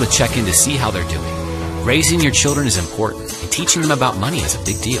be able to check in to see how they're doing. Raising your children is important, and teaching them about money is a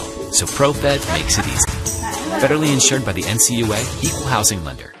big deal. So ProFed makes it easy. Federally insured by the NCUA, Equal Housing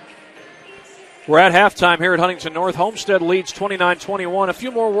Lender. We're at halftime here at Huntington North. Homestead leads 29-21. A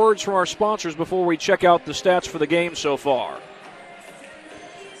few more words from our sponsors before we check out the stats for the game so far.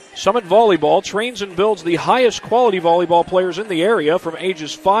 Summit Volleyball trains and builds the highest quality volleyball players in the area from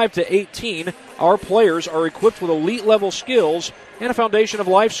ages 5 to 18. Our players are equipped with elite level skills and a foundation of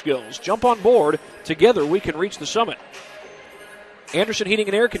life skills. Jump on board. Together we can reach the summit. Anderson Heating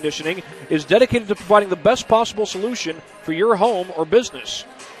and Air Conditioning is dedicated to providing the best possible solution for your home or business.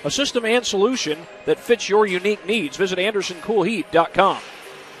 a system and solution that fits your unique needs. Visit AndersonCoolHeat.com.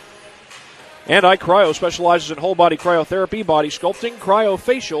 And iCryo specializes in whole-body cryotherapy, body sculpting,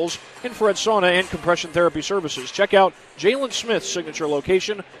 cryofacials, infrared sauna, and compression therapy services. Check out Jalen Smith's signature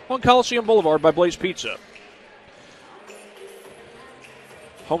location on Coliseum Boulevard by Blaze Pizza.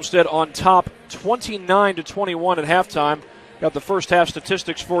 Homestead on top, 29-21 at halftime. Got the first half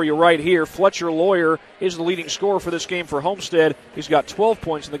statistics for you right here. Fletcher Lawyer is the leading scorer for this game for Homestead. He's got 12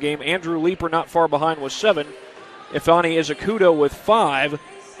 points in the game. Andrew Leeper not far behind with 7. Ifani Izakudo with 5.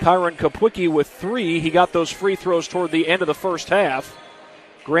 Kyron Kapwicki with 3. He got those free throws toward the end of the first half.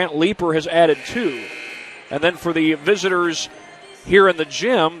 Grant Leeper has added 2. And then for the visitors here in the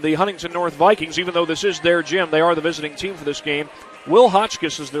gym, the Huntington North Vikings, even though this is their gym, they are the visiting team for this game. Will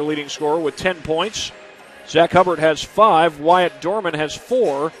Hotchkiss is their leading scorer with 10 points. Zach Hubbard has 5. Wyatt Dorman has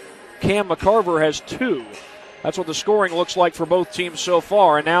 4. Cam McCarver has 2. That's what the scoring looks like for both teams so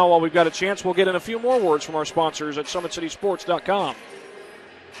far. And now, while we've got a chance, we'll get in a few more words from our sponsors at SummitCitySports.com.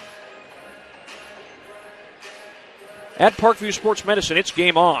 At Parkview Sports Medicine, it's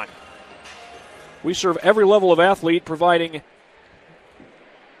game on. We serve every level of athlete, providing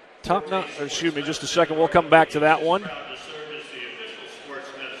top-notch. Excuse me, just a second. We'll come back to that one.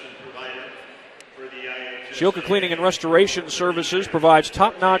 Shioka Cleaning and Restoration Services provides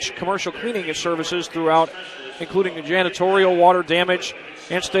top-notch commercial cleaning services throughout, including janitorial, water damage,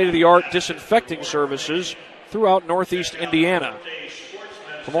 and state-of-the-art disinfecting services throughout Northeast Indiana.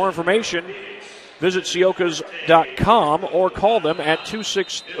 For more information, visit Siokas.com or call them at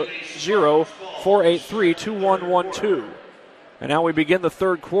 260-483-2112. And now we begin the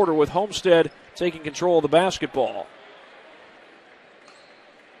third quarter with Homestead taking control of the basketball.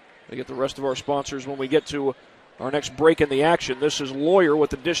 We get the rest of our sponsors when we get to our next break in the action. This is Lawyer with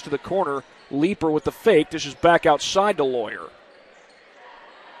the dish to the corner. Leeper with the fake. This is back outside to Lawyer.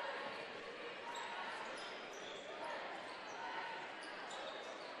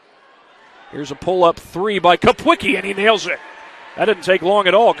 Here's a pull-up 3 by Kapwicki, and he nails it. That didn't take long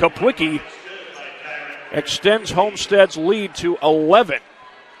at all. Kapwicki extends Homestead's lead to 11.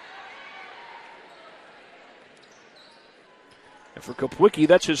 And for Kapwicki,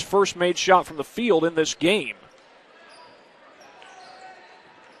 that's his first made shot from the field in this game.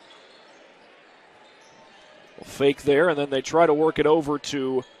 Well, fake there, and then they try to work it over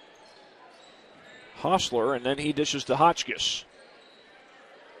to Hostler, and then he dishes to Hotchkiss.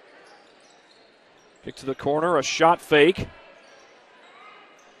 Kick to the corner, a shot fake.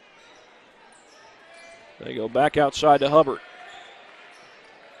 They go back outside to Hubbard.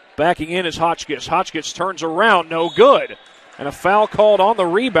 Backing in is Hotchkiss. Hotchkiss turns around, no good. And a foul called on the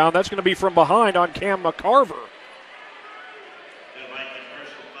rebound. That's going to be from behind on Cam McCarver.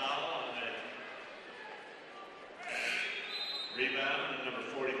 Rebound, number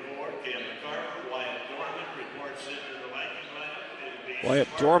 44, Cam McCarver. Wyatt Dorman reports into the Vikings lineup. Wyatt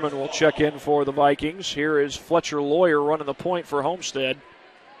Dorman will check in for the Vikings. Here is Fletcher Lawyer running the point for Homestead.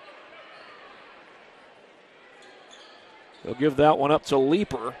 They'll give that one up to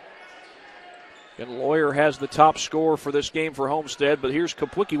Leeper. And Lawyer has the top score for this game for Homestead, but here's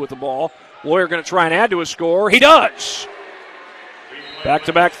Kapwicki with the ball. Lawyer going to try and add to his score. He does!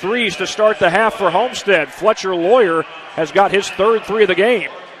 Back-to-back threes to start the half for Homestead. Fletcher Lawyer has got his third 3 of the game.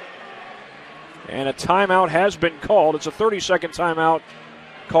 And a timeout has been called. It's a 30-second timeout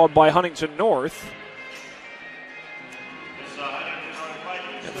called by Huntington North.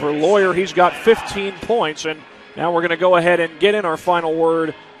 And for Lawyer, he's got 15 points, and now we're going to go ahead and get in our final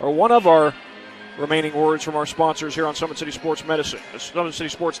word, or one of our remaining words from our sponsors here on Summit City Sports Medicine.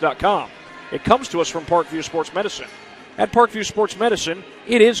 SummitCitySports.com. It comes to us from Parkview Sports Medicine. At Parkview Sports Medicine,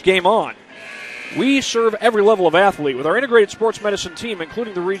 it is game on. We serve every level of athlete with our integrated sports medicine team,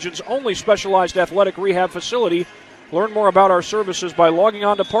 including the region's only specialized athletic rehab facility. Learn more about our services by logging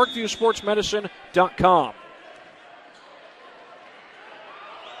on to ParkviewSportsMedicine.com.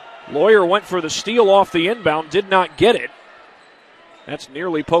 Lawyer went for the steal off the inbound, did not get it. That's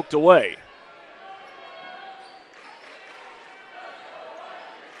nearly poked away.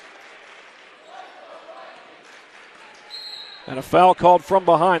 And a foul called from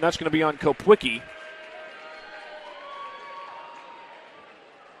behind. That's going to be on Kapwicki.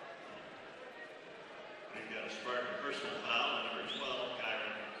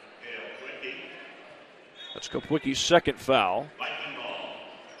 That's Kapwicki's second foul.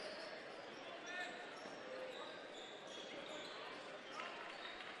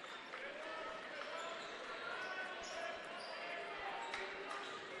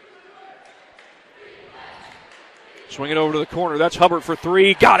 Swing it over to the corner. That's Hubbard for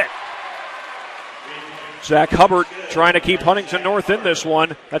 3. Got it. Zach Hubbard trying to keep Huntington North in this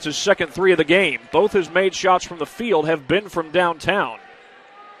one. That's his second three of the game. Both his made shots from the field have been from downtown.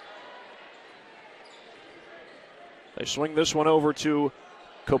 They swing this one over to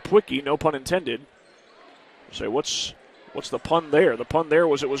Kopwicki, no pun intended. You say, what's the pun there? The pun there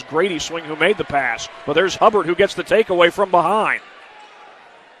was it was Grady Swing who made the pass. But there's Hubbard who gets the takeaway from behind.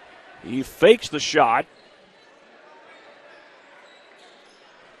 He fakes the shot.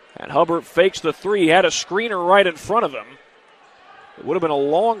 And Hubbard fakes the three. He had a screener right in front of him. It would have been a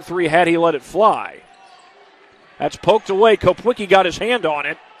long three had he let it fly. That's poked away. Kopwicki got his hand on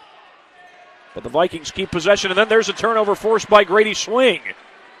it. But the Vikings keep possession, and then there's a turnover forced by Grady Swing.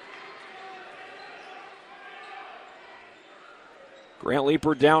 Grant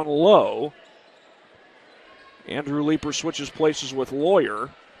Leeper down low. Andrew Leeper switches places with Lawyer.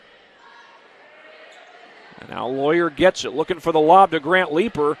 And now Lawyer gets it, looking for the lob to Grant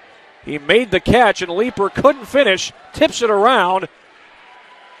Leeper. He made the catch, and Leeper couldn't finish, tips it around.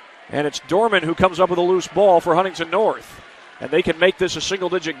 And it's Dorman who comes up with a loose ball for Huntington North. And they can make this a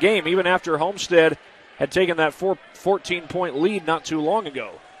single-digit game, even after Homestead had taken that 14-point lead not too long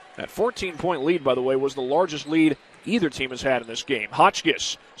ago. That 14-point lead, by the way, was the largest lead either team has had in this game.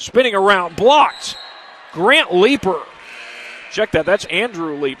 Hotchkiss spinning around, blocked. Grant Leeper. Check that, that's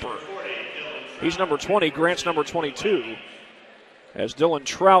Andrew Leeper. He's number 20, Grant's number 22. As Dylan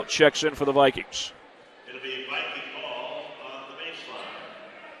Trout checks in for the Vikings. It'll be a Viking ball on the baseline.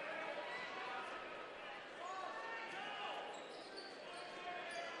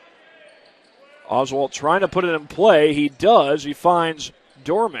 Oswald trying to put it in play. He does. He finds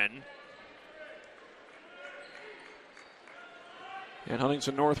Dorman. And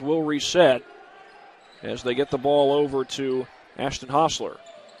Huntington North will reset as they get the ball over to Ashton Hostler.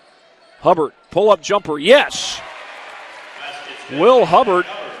 Hubbard, pull-up jumper, yes! Will Hubbard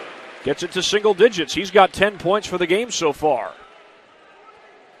gets it to single digits. He's got 10 points for the game so far.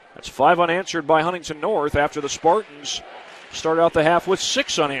 That's 5 unanswered by Huntington North after the Spartans start out the half with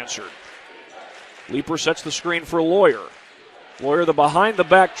 6 unanswered. Leeper sets the screen for Lawyer. Lawyer, the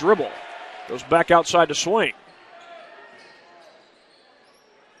behind-the-back dribble. Goes back outside to Swing.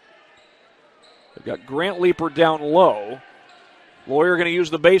 They've got Grant Leeper down low. Lawyer going to use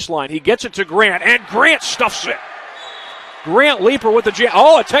the baseline. He gets it to Grant, and Grant stuffs it. Grant Leeper with the jam.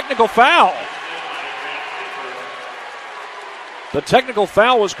 Oh, a technical foul. The technical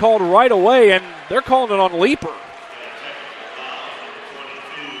foul was called right away, and they're calling it on Leeper.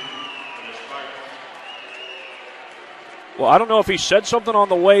 Well, I don't know if he said something on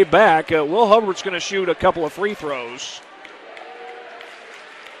the way back. Will Hubbard's going to shoot a couple of free throws.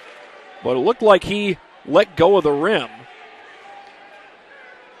 But it looked like he let go of the rim.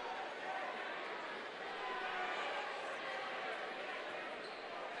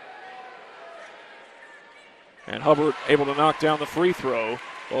 And Hubbard able to knock down the free throw.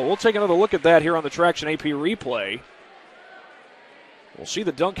 Well, we'll take another look at that here on the Traction AP replay. We'll see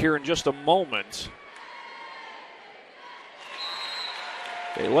the dunk here in just a moment.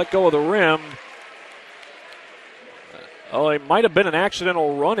 They let go of the rim. Oh, it might have been an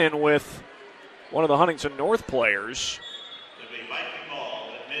accidental run-in with one of the Huntington North players.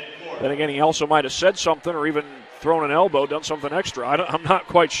 Then again, he also might have said something or even thrown an elbow, done something extra. I'm not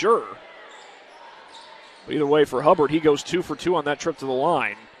quite sure. But either way, for Hubbard, he goes 2 for 2 on that trip to the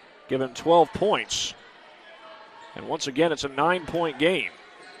line, giving 12 points. And once again, it's a 9-point game.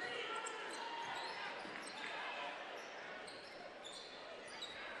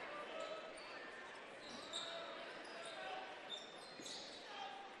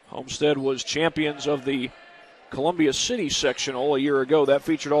 Homestead was champions of the Columbia City sectional a year ago. That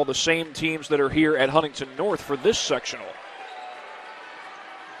featured all the same teams that are here at Huntington North for this sectional.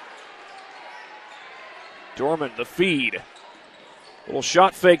 Dorman, the feed. Little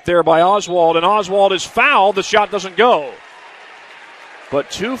shot fake there by Oswald, and Oswald is fouled. The shot doesn't go.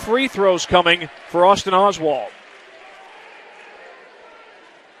 But 2 free throws coming for Austin Oswald.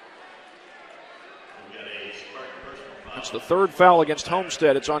 It's the 3rd foul against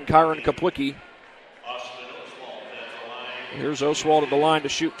Homestead. It's on Kyron Kopwicki. Here's Oswald at the line to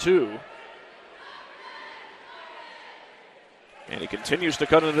shoot 2. And he continues to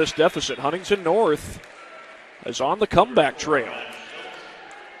cut into this deficit. Huntington North is on the comeback trail.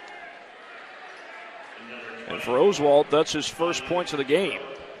 And for Oswald, that's his first points of the game.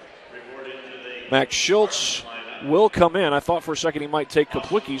 Max Schultz will come in. I thought for a second he might take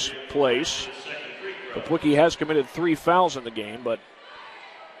Kopwicki's place. Kopwicki has committed 3 fouls in the game, but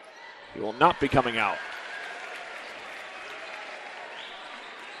he will not be coming out.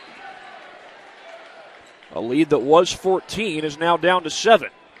 A lead that was 14 is now down to 7.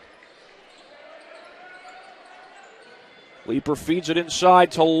 Leeper feeds it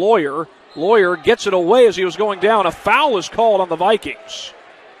inside to Lawyer. Lawyer gets it away as he was going down. A foul is called on the Vikings.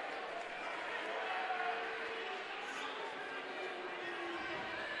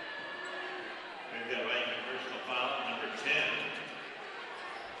 We've got Viking personal foul number 10.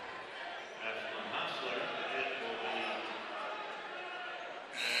 That's from Hostler. It will be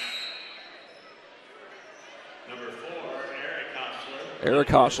number 4, Eric Hostler. Eric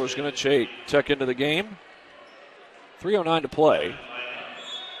Hostler is going to check into the game. 3:09 to play.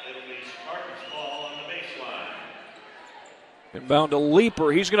 Inbound to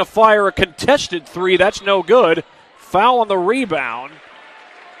Leeper. He's going to fire a contested three. That's no good. Foul on the rebound.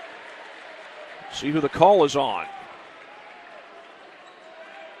 See who the call is on.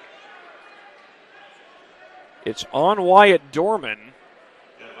 It's on Wyatt Dorman.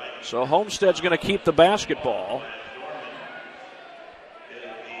 So Homestead's going to keep the basketball.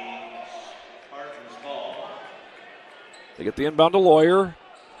 They get the inbound to Lawyer.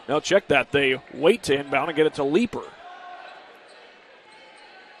 Now check that. They wait to inbound and get it to Leeper.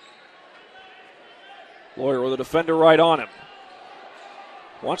 Lawyer with a defender right on him.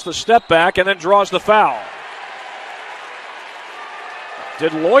 Wants the step back and then draws the foul.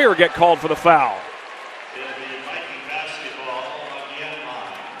 Did Lawyer get called for the foul? It'll be Viking basketball on the end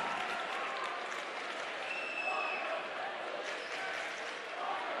line.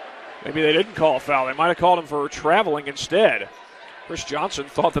 Maybe they didn't call a foul. They might have called him for traveling instead. Chris Johnson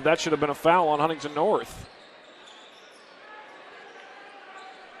thought that should have been a foul on Huntington North.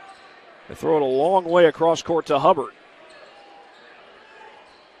 They throw it a long way across court to Hubbard.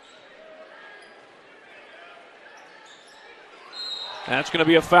 That's going to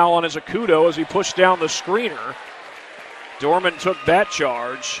be a foul on Izakudo as he pushed down the screener. Dorman took that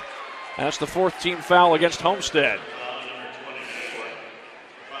charge. That's the fourth team foul against Homestead.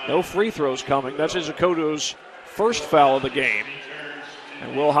 No free throws coming. That's Izakudo's first foul of the game.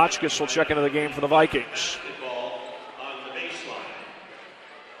 And Will Hotchkiss will check into the game for the Vikings.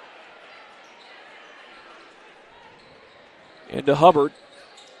 Into Hubbard.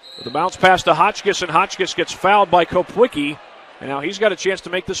 With the bounce pass to Hotchkiss, and Hotchkiss gets fouled by Kopwicki. And now he's got a chance to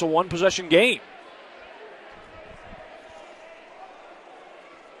make this a one-possession game.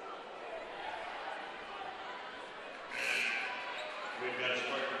 We've got a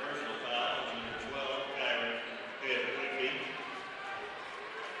Spartan personal foul, number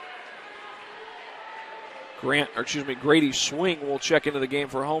 12, Grady Swing will check into the game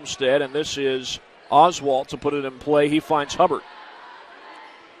for Homestead, and this is Oswalt to put it in play. He finds Hubbard.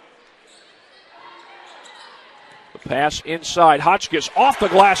 The pass inside. Hotchkiss off the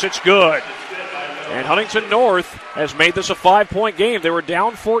glass. It's good. And Huntington North has made this a 5-point game. They were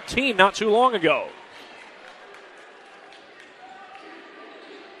down 14 not too long ago.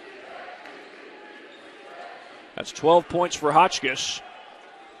 That's 12 points for Hotchkiss.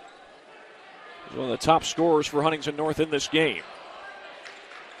 He's one of the top scorers for Huntington North in this game.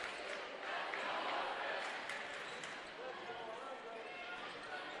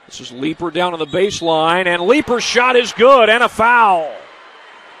 This is Leeper down on the baseline, and Leeper's shot is good, and a foul.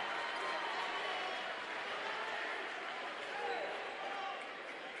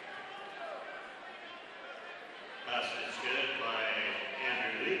 Pass is good by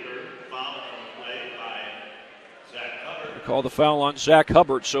Andrew Leeper. Foul on the play by Zach Hubbard. They call the foul on Zach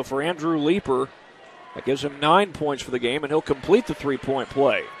Hubbard. So for Andrew Leeper, that gives him 9 points for the game, and he'll complete the three-point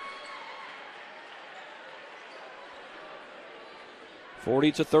play.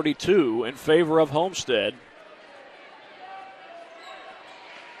 40-32 in favor of Homestead.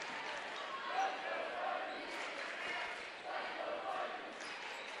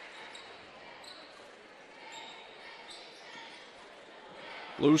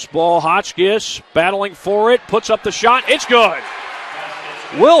 Loose ball, Hotchkiss battling for it, puts up the shot, it's good.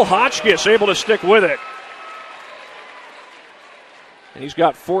 Will Hotchkiss able to stick with it. And he's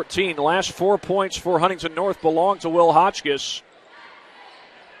got 14. The last 4 points for Huntington North belong to Will Hotchkiss.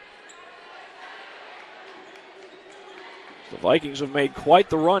 The Vikings have made quite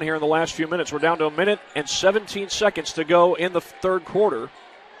the run here in the last few minutes. We're down to 1 minute and 17 seconds to go in the third quarter.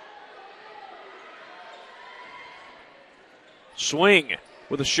 Swing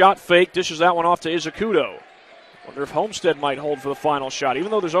with a shot fake, dishes that one off to Izakudo. Wonder if Homestead might hold for the final shot. Even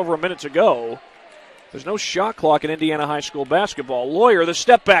though there's over a minute to go, there's no shot clock in Indiana high school basketball. Lawyer, the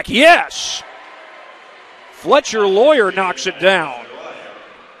step back, yes! Fletcher Lawyer knocks it down.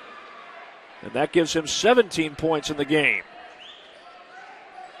 And that gives him 17 points in the game.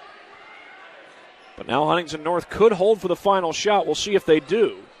 But now Huntington North could hold for the final shot. We'll see if they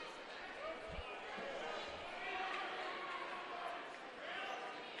do.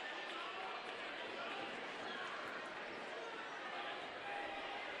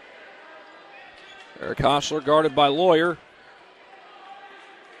 Eric Hostler guarded by Lawyer.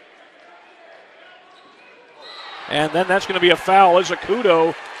 And then that's going to be a foul as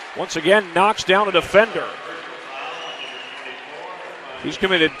Akudo once again knocks down a defender. He's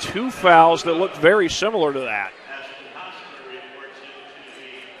committed 2 fouls that look very similar to that.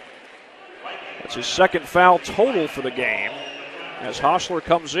 That's his second foul total for the game as Hostler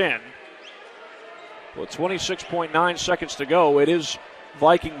comes in. With 26.9 seconds to go, it is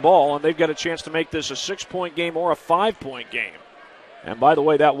Viking ball, and they've got a chance to make this a 6-point game or a 5-point game. And by the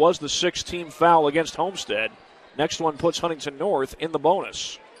way, that was the 6th-team foul against Homestead. Next one puts Huntington North in the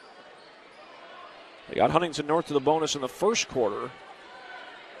bonus. They got Huntington North to the bonus in the first quarter.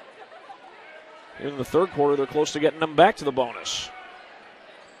 In the third quarter, they're close to getting them back to the bonus.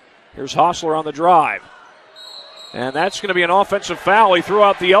 Here's Hostler on the drive. And that's going to be an offensive foul. He threw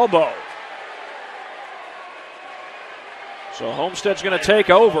out the elbow. So Homestead's going to take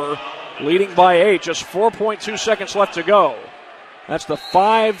over, leading by 8. Just 4.2 seconds left to go. That's the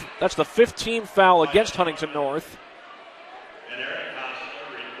 15th foul against Huntington North. And Eric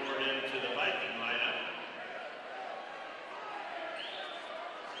Hostler reported to the Viking lineup.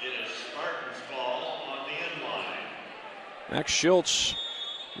 It is Spartans' ball on the end line. Max Schultz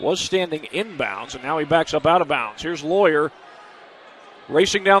was standing inbounds, and now he backs up out of bounds. Here's Lawyer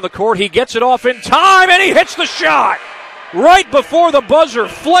racing down the court. He gets it off in time, and he hits the shot. Right before the buzzer,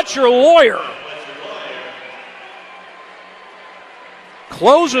 Fletcher Lawyer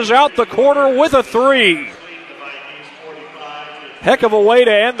closes out the quarter with a 3. Heck of a way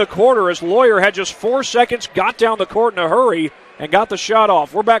to end the quarter as Lawyer had just 4 seconds, got down the court in a hurry, and got the shot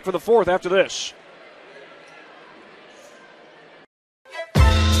off. We're back for the fourth after this.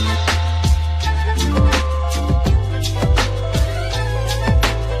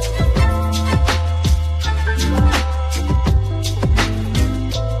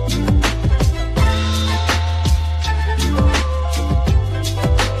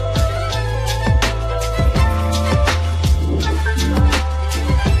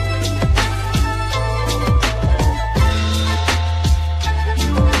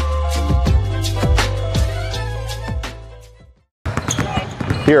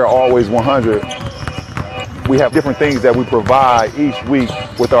 Here at Always 100, we have different things that we provide each week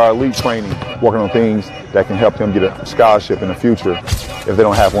with our elite training, working on things that can help them get a scholarship in the future if they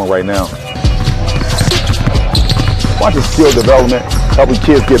don't have one right now. Watching skill development, helping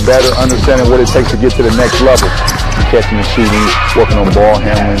kids get better, understanding what it takes to get to the next level. Catching and shooting, working on ball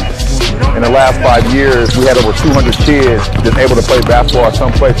handling. In the last 5 years, we had over 200 kids that's able to play basketball at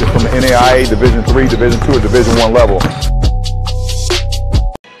some places from the NAIA, Division III, Division II, or Division I level.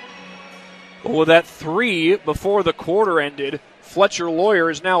 With that 3 before the quarter ended, Fletcher Lawyer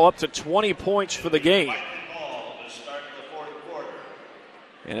is now up to 20 points for the game.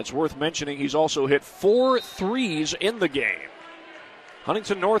 And it's worth mentioning he's also hit 4 threes in the game.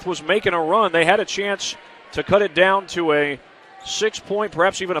 Huntington North was making a run. They had a chance to cut it down to a 6-point,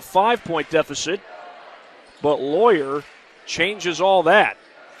 perhaps even a 5-point deficit. But Lawyer changes all that.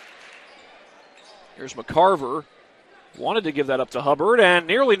 Here's McCarver. Wanted to give that up to Hubbard and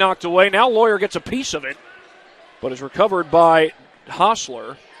nearly knocked away. Now Lawyer gets a piece of it, but is recovered by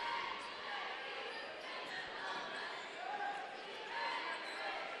Hostler.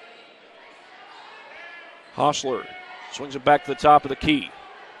 Hostler swings it back to the top of the key.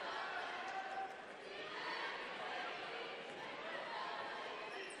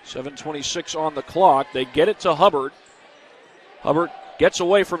 .7:26 on the clock. They get it to Hubbard. Hubbard gets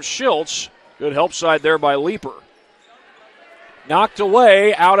away from Schultz. Good help side there by Leeper. Knocked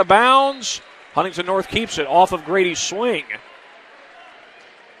away, out of bounds. Huntington North keeps it off of Grady's swing.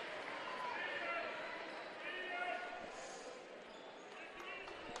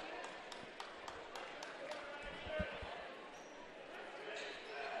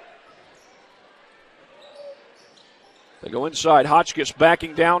 They go inside. Hotchkiss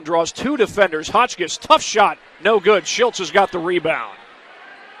backing down, draws 2 defenders. Hotchkiss, tough shot, no good. Schultz has got the rebound.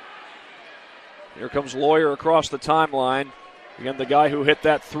 Here comes Lawyer across the timeline. Again, the guy who hit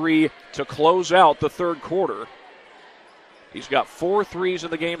that 3 to close out the third quarter. He's got 4 threes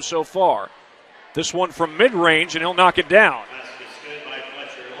in the game so far. This one from mid-range, and he'll knock it down.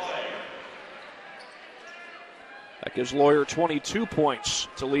 That gives Lawyer 22 points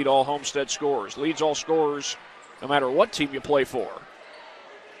to lead all Homestead scorers. Leads all scorers no matter what team you play for.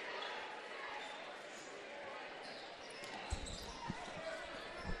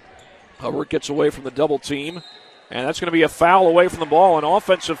 Hubbard gets away from the double team. And that's going to be a foul away from the ball, an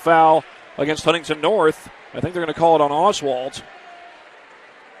offensive foul against Huntington North. I think they're going to call it on Oswald.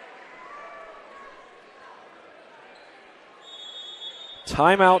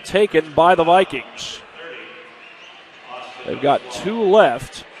 Timeout taken by the Vikings. They've got 2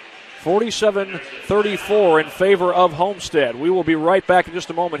 left. 47-34 in favor of Homestead. We will be right back in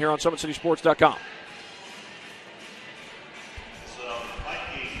just a moment here on SummitCitySports.com.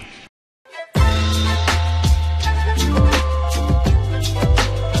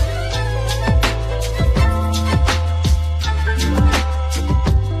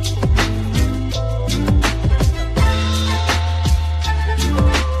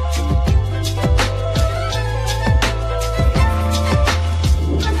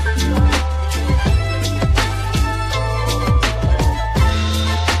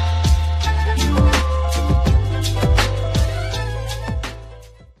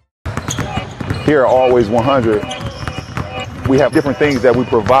 Here at Always 100, we have different things that we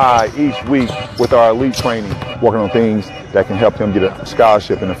provide each week with our elite training, working on things that can help them get a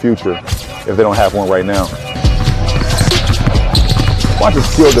scholarship in the future if they don't have one right now. Watching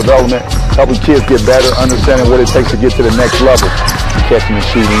skill development, helping kids get better, understanding what it takes to get to the next level, catching and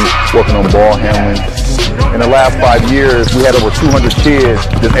shooting, working on ball handling. In the last 5 years, we had over 200 kids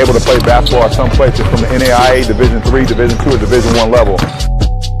that's able to play basketball at some places from the NAIA, Division III, Division II, or Division I level.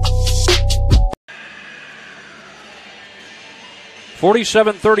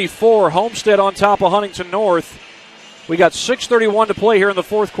 47-34, Homestead on top of Huntington North. We got 6:31 to play here in the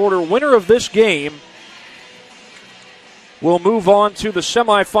fourth quarter. Winner of this game will move on to the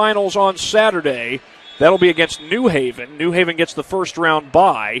semifinals on Saturday. That'll be against New Haven. New Haven gets the first round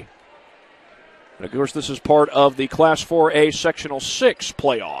bye. And of course, this is part of the Class 4A Sectional 6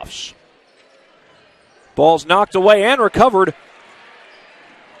 playoffs. Ball's knocked away and recovered.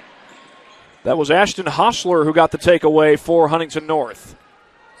 That was Ashton Hostler who got the takeaway for Huntington North.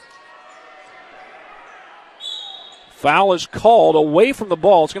 Foul is called away from the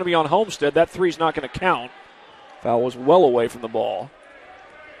ball. It's going to be on Homestead. That three's not going to count. Foul was well away from the ball.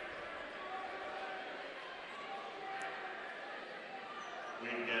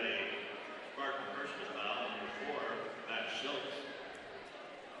 We've got a Spartan personal foul, number 4, Max Schultz.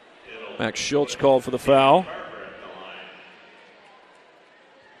 Max Schultz called for the foul.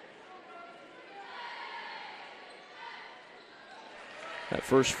 That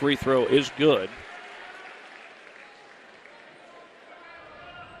first free throw is good.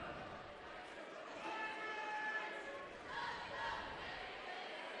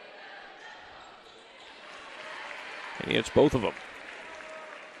 And he hits both of them.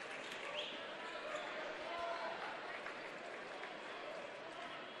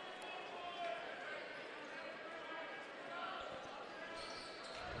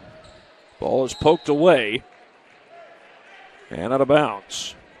 Ball is poked away. And out of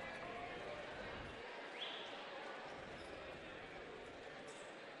bounds.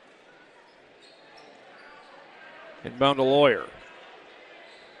 Inbound to Lawyer.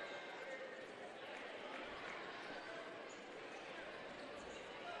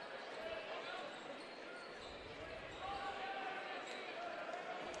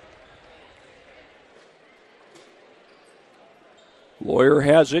 Lawyer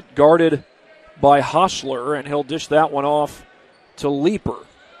has it guarded by Hostler, and he'll dish that one off to Leeper.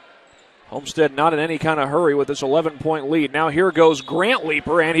 Homestead not in any kind of hurry with this 11-point lead. Now here goes Grant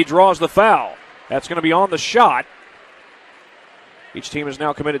Leeper, and he draws the foul. That's going to be on the shot. Each team has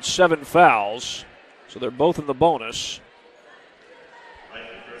now committed 7 fouls, so they're both in the bonus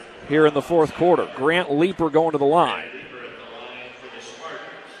here in the fourth quarter. Grant Leeper going to the line.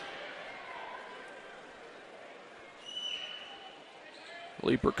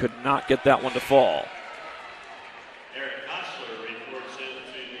 Leeper could not get that one to fall.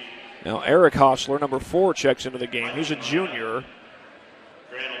 Now Eric Hostler, number 4, checks into the game. He's a junior.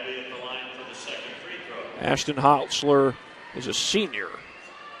 Ashton Hostler is a senior.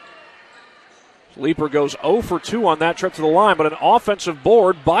 Leeper goes 0 for 2 on that trip to the line, but an offensive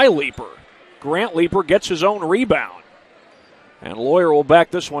board by Leeper. Grant Leeper gets his own rebound. And Lawyer will back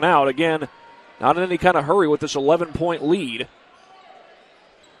this one out. Again, not in any kind of hurry with this 11-point lead.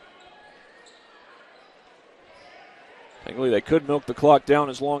 Thankfully, they could milk the clock down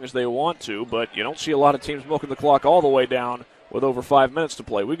as long as they want to, but you don't see a lot of teams milking the clock all the way down with over 5 minutes to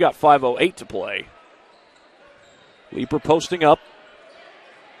play. We've got 5:08 to play. Leeper posting up.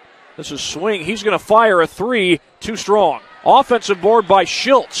 This is swing. He's going to fire a three. Too strong. Offensive board by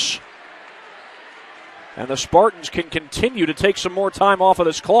Schultz. And the Spartans can continue to take some more time off of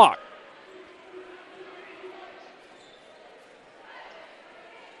this clock.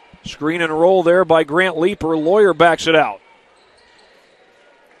 Screen and roll there by Grant Leeper. Lawyer backs it out.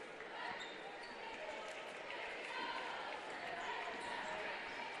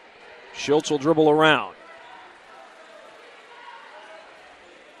 Schultz will dribble around.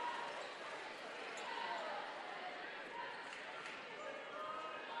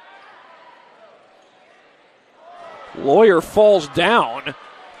 Lawyer falls down.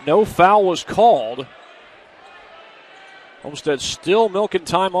 No foul was called. Homestead still milking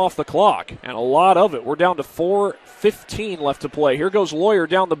time off the clock, and a lot of it. We're down to 4:15 left to play. Here goes Lawyer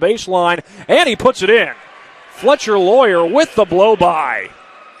down the baseline, and he puts it in. Fletcher Lawyer with the blow-by.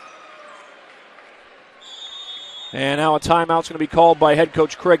 And now a timeout's going to be called by head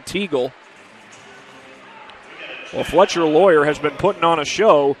coach Craig Teagle. Well, Fletcher Lawyer has been putting on a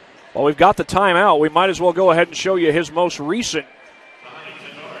show. Well, we've got the timeout. We might as well go ahead and show you his most recent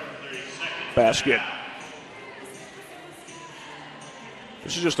basket.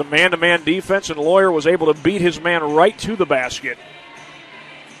 This is just a man-to-man defense, and Lawyer was able to beat his man right to the basket.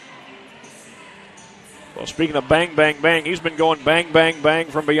 Well, speaking of bang, bang, bang, he's been going bang, bang, bang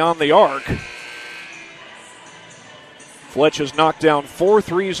from beyond the arc. Fletch has knocked down 4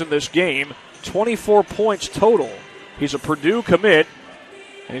 threes in this game, 24 points total. He's a Purdue commit,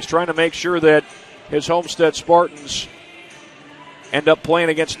 and he's trying to make sure that his Homestead Spartans end up playing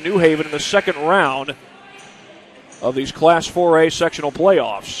against New Haven in the second round of these Class 4A sectional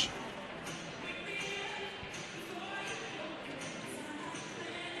playoffs.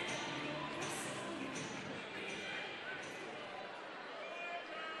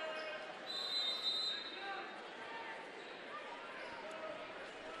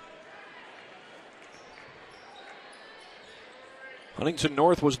 Huntington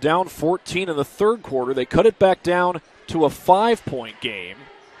North was down 14 in the third quarter. They cut it back down to a 5-point game.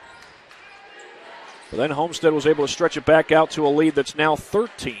 But then Homestead was able to stretch it back out to a lead that's now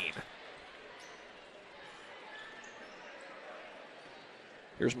 13.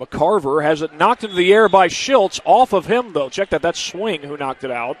 Here's McCarver, has it knocked into the air by Schultz. Off of him, though. Check that. That's Swing who knocked it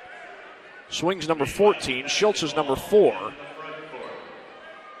out. Swing's number 14. Schultz is number 4.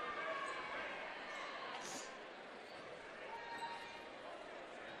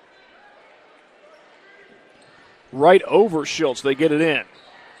 Right over Schultz. They get it in.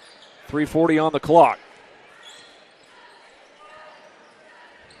 3:40 on the clock.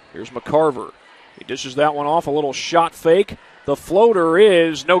 Here's McCarver. He dishes that one off. A little shot fake. The floater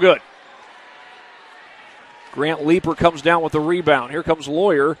is no good. Grant Leeper comes down with the rebound. Here comes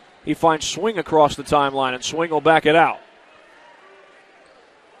Lawyer. He finds Swing across the timeline, and Swing will back it out.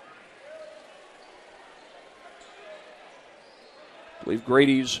 I believe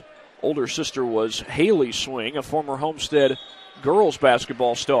Grady's older sister was Haley Swing, a former Homestead girls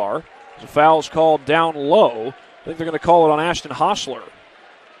basketball star. The foul's called down low. I think they're going to call it on Ashton Hostler.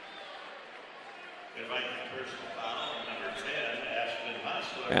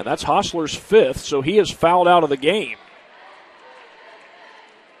 And that's Hostler's 5th, so he is fouled out of the game.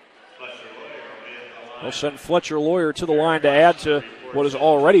 They'll send Fletcher Lawyer to the line to add to what has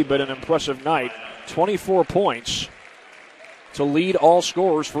already been an impressive night. 24 points to lead all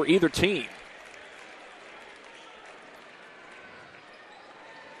scorers for either team.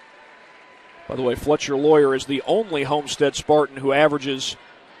 By the way, Fletcher Lawyer is the only Homestead Spartan who averages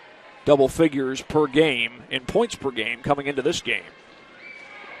double figures per game in points per game coming into this game.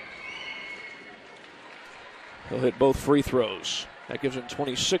 He'll hit both free throws. That gives him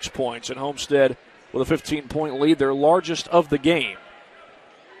 26 points, and Homestead with a 15-point lead, their largest of the game.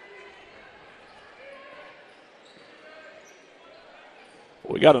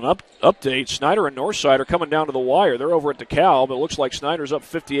 We got an update. Snyder and Northside are coming down to the wire. They're over at DeKalb, but it looks like Snyder's up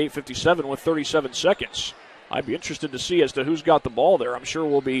 58-57 with 37 seconds. I'd be interested to see as to who's got the ball there. I'm sure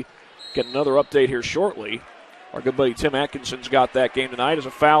we'll be getting another update here shortly. Our good buddy Tim Atkinson's got that game tonight as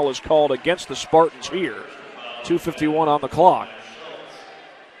a foul is called against the Spartans here. 2:51 on the clock.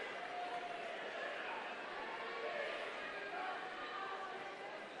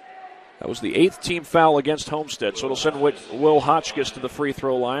 That was the 8th team foul against Homestead, so it'll send Will Hotchkiss to the free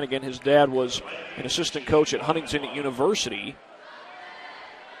throw line. Again, his dad was an assistant coach at Huntington University.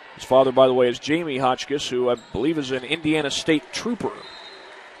 His father, by the way, is Jamie Hotchkiss, who I believe is an Indiana State trooper.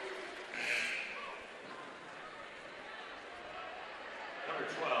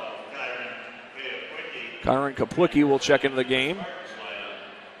 Kyron Kaplicki will check into the game.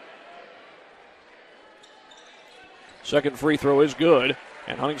 Second free throw is good.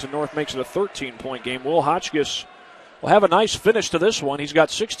 And Huntington North makes it a 13-point game. Will Hotchkiss will have a nice finish to this one. He's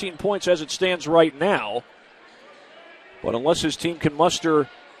got 16 points as it stands right now. But unless his team can muster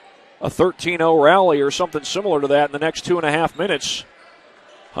a 13-0 rally or something similar to that in the next 2.5 minutes,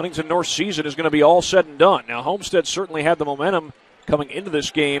 Huntington North's season is going to be all said and done. Now, Homestead certainly had the momentum coming into this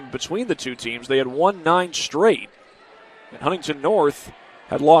game between the two teams. They had won 9 straight. And Huntington North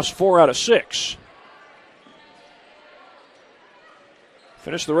had lost 4 out of 6.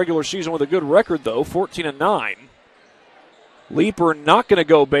 Finished the regular season with a good record, though, 14-9. Leeper not going to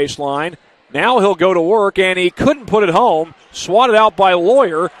go baseline, Now he'll go to work, and he couldn't put it home. Swatted out by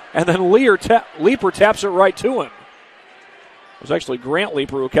Lawyer, and then Leeper taps it right to him. It was actually Grant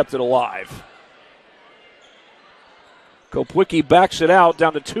Leeper who kept it alive. Kopwicki backs it out,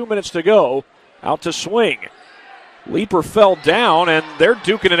 down to 2 minutes to go. Out to swing. Leeper fell down, and they're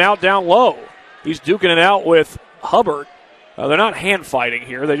duking it out down low. He's duking it out with Hubbard. They're not hand fighting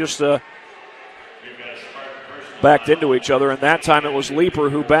here. They just backed into each other, and that time it was Leeper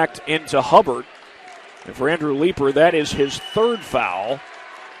who backed into Hubbard. And for Andrew Leeper, that is his third foul.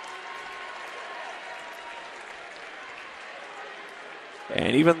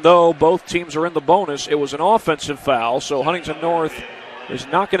 And even though both teams are in the bonus, it was an offensive foul, so Huntington North is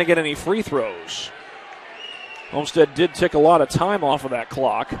not going to get any free throws. Homestead did take a lot of time off of that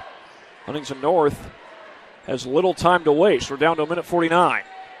clock. Huntington North has little time to waste. We're down to 1:49.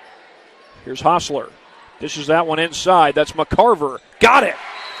 Here's Hostler. Dishes that one inside. That's McCarver. Got it.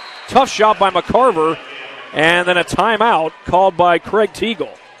 Tough shot by McCarver. And then a timeout called by Craig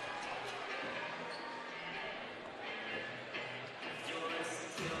Teagle.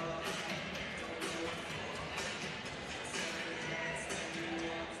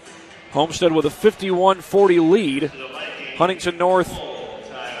 Homestead with a 51-40 lead. Huntington North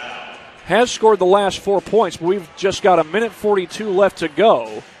has scored the last 4 points, but we've just got 1:42 left to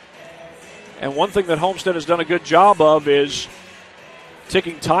go. And one thing that Homestead has done a good job of is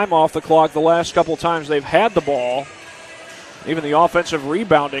taking time off the clock the last couple times they've had the ball. Even the offensive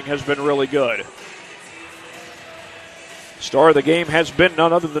rebounding has been really good. Star of the game has been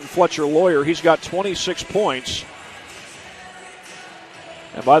none other than Fletcher Lawyer. He's got 26 points.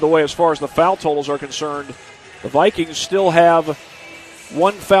 And by the way, as far as the foul totals are concerned, the Vikings still have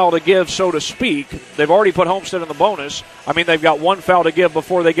one foul to give, so to speak. They've already put Homestead in the bonus. I mean, they've got one foul to give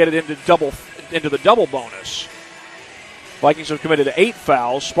before they get it into the double bonus. Vikings have committed 8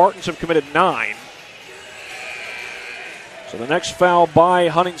 fouls. Spartans have committed 9. So the next foul by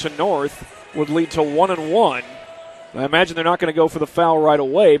Huntington North would lead to 1-1. I imagine they're not going to go for the foul right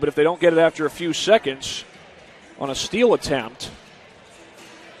away, but if they don't get it after a few seconds on a steal attempt,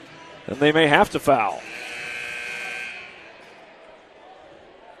 then they may have to foul.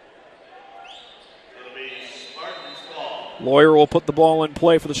 Lawyer will put the ball in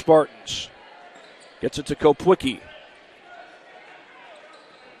play for the Spartans. Gets it to Kopwicki.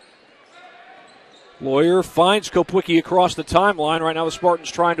 Lawyer finds Kopwicki across the timeline. Right now the Spartans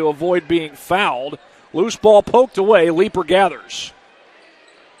trying to avoid being fouled. Loose ball poked away. Leeper gathers.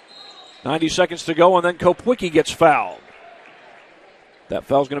 90 seconds to go, and then Kopwicki gets fouled. That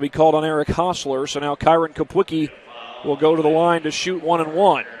foul's going to be called on Eric Hostler, so now Kyron Kopwicki will go to the line to shoot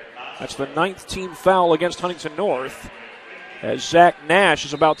 1-1. That's the 9th team foul against Huntington North, as Zach Nash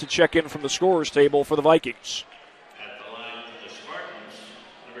is about to check in from the scorer's table for the Vikings. At the line for the Spartans,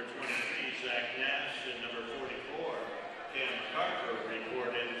 number 23, Zach Nash, and number 44, Cam McCarver,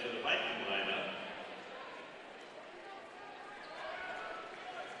 report into the Viking lineup.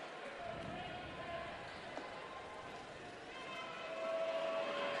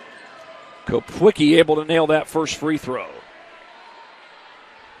 Kopwicki able to nail that first free throw.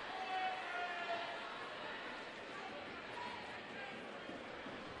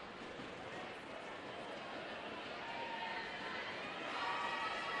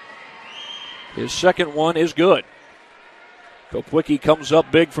 His second one is good. Kopwicki comes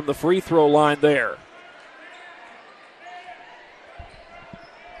up big from the free throw line there.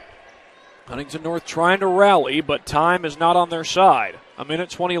 Huntington North trying to rally, but time is not on their side.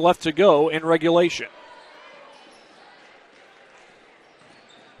 1:20 left to go in regulation.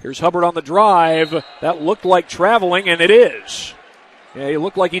 Here's Hubbard on the drive. That looked like traveling, and it is. Yeah, he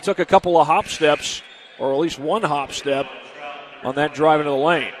looked like he took a couple of hop steps, or at least one hop step, on that drive into the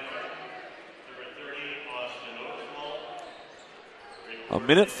lane.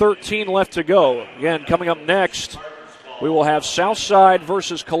 1:13 left to go. Again, coming up next, we will have Southside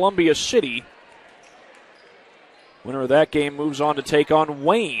versus Columbia City. Winner of that game moves on to take on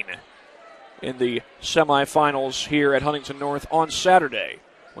Wayne in the semifinals here at Huntington North on Saturday.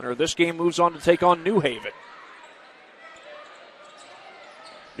 Winner of this game moves on to take on New Haven.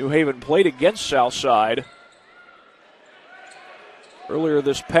 New Haven played against Southside earlier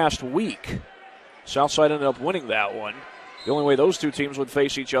this past week. Southside ended up winning that one. The only way those two teams would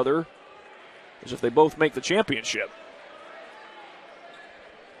face each other is if they both make the championship.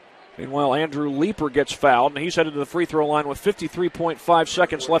 Meanwhile, Andrew Leeper gets fouled, and he's headed to the free throw line with 53.5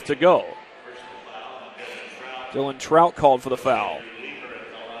 seconds left to go. Dylan Trout called for the foul.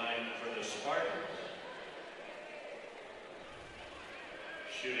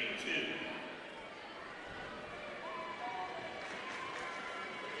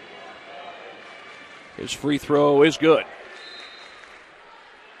 His free throw is good.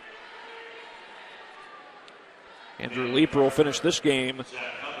 Andrew Leeper will finish this game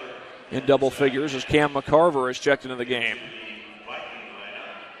in double figures as Cam McCarver is checked into the game.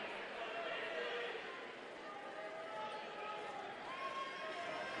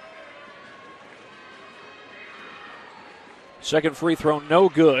 Second free throw no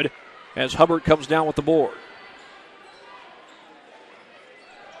good as Hubbard comes down with the board.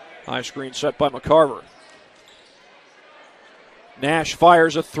 High screen set by McCarver. Nash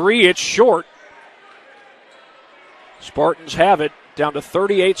fires a three. It's short. Spartans have it. Down to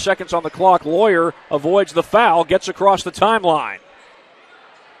 38 seconds on the clock. Lawyer avoids the foul, gets across the timeline.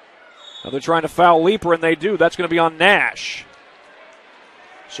 Now they're trying to foul Leeper, and they do. That's going to be on Nash.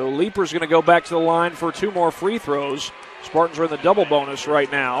 So Leeper's going to go back to the line for 2 more free throws. Spartans are in the double bonus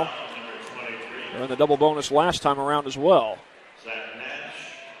right now. They were in the double bonus last time around as well.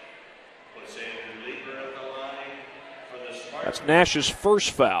 That's Nash's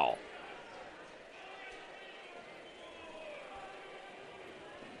first foul.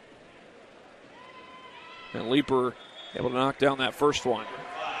 And Leeper able to knock down that first one.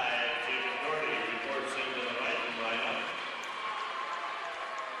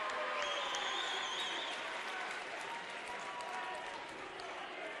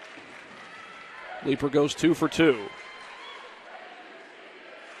 Leeper goes 2 for 2.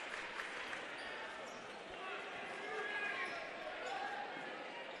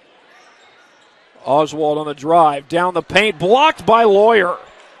 Oswald on the drive, down the paint, blocked by Lawyer.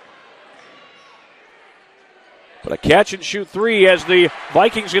 But a catch-and-shoot three as the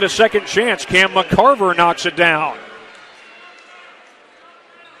Vikings get a second chance. Cam McCarver knocks it down.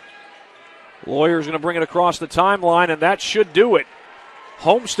 Lawyer's going to bring it across the timeline, and that should do it.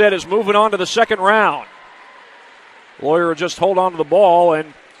 Homestead is moving on to the second round. Lawyer will just hold on to the ball,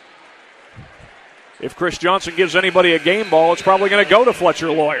 and if Chris Johnson gives anybody a game ball, it's probably going to go to Fletcher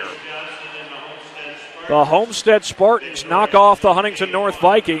Lawyer. The Homestead Spartans knock off the Huntington North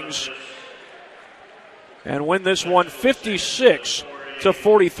Vikings and win this one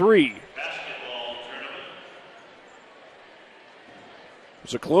 56-43. It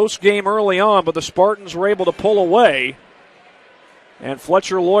was a close game early on, but the Spartans were able to pull away. And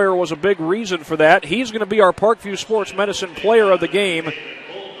Fletcher Lawyer was a big reason for that. He's going to be our Parkview Sports Medicine player of the game.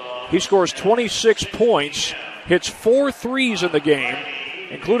 He scores 26 points, hits 4 threes in the game,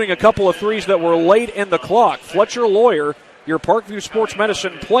 including a couple of threes that were late in the clock. Fletcher Lawyer, your Parkview Sports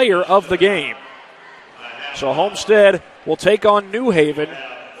Medicine player of the game. So Homestead will take on New Haven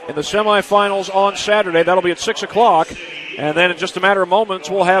in the semifinals on Saturday. That'll be at 6 o'clock. And then in just a matter of moments,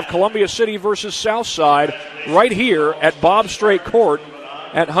 we'll have Columbia City versus Southside right here at Bob Strait Court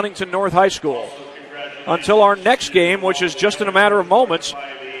at Huntington North High School. Until our next game, which is just in a matter of moments,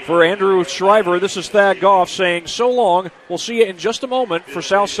 for Andrew Shriver, this is Thad Goff saying so long. We'll see you in just a moment for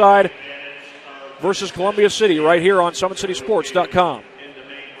Southside versus Columbia City right here on SummitCitySports.com.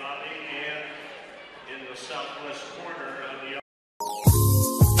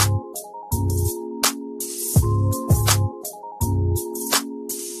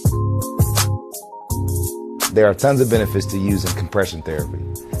 There are tons of benefits to using compression therapy,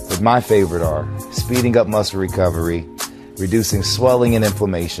 but my favorite are speeding up muscle recovery, reducing swelling and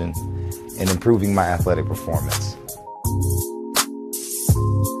inflammation, and improving my athletic performance.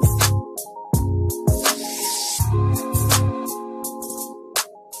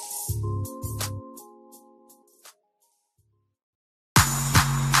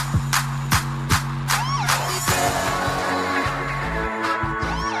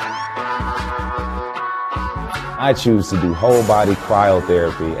 I choose to do whole body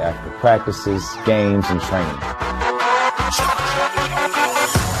cryotherapy after practices, games, and training.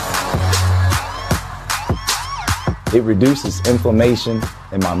 It reduces inflammation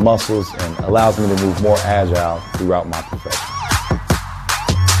in my muscles and allows me to move more agile throughout my profession.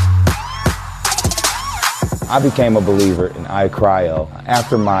 I became a believer in iCryo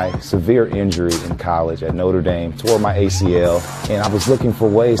after my severe injury in college at Notre Dame, tore my ACL, and I was looking for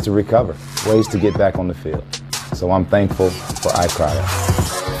ways to recover, ways to get back on the field. So I'm thankful for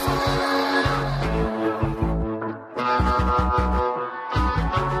iCryo.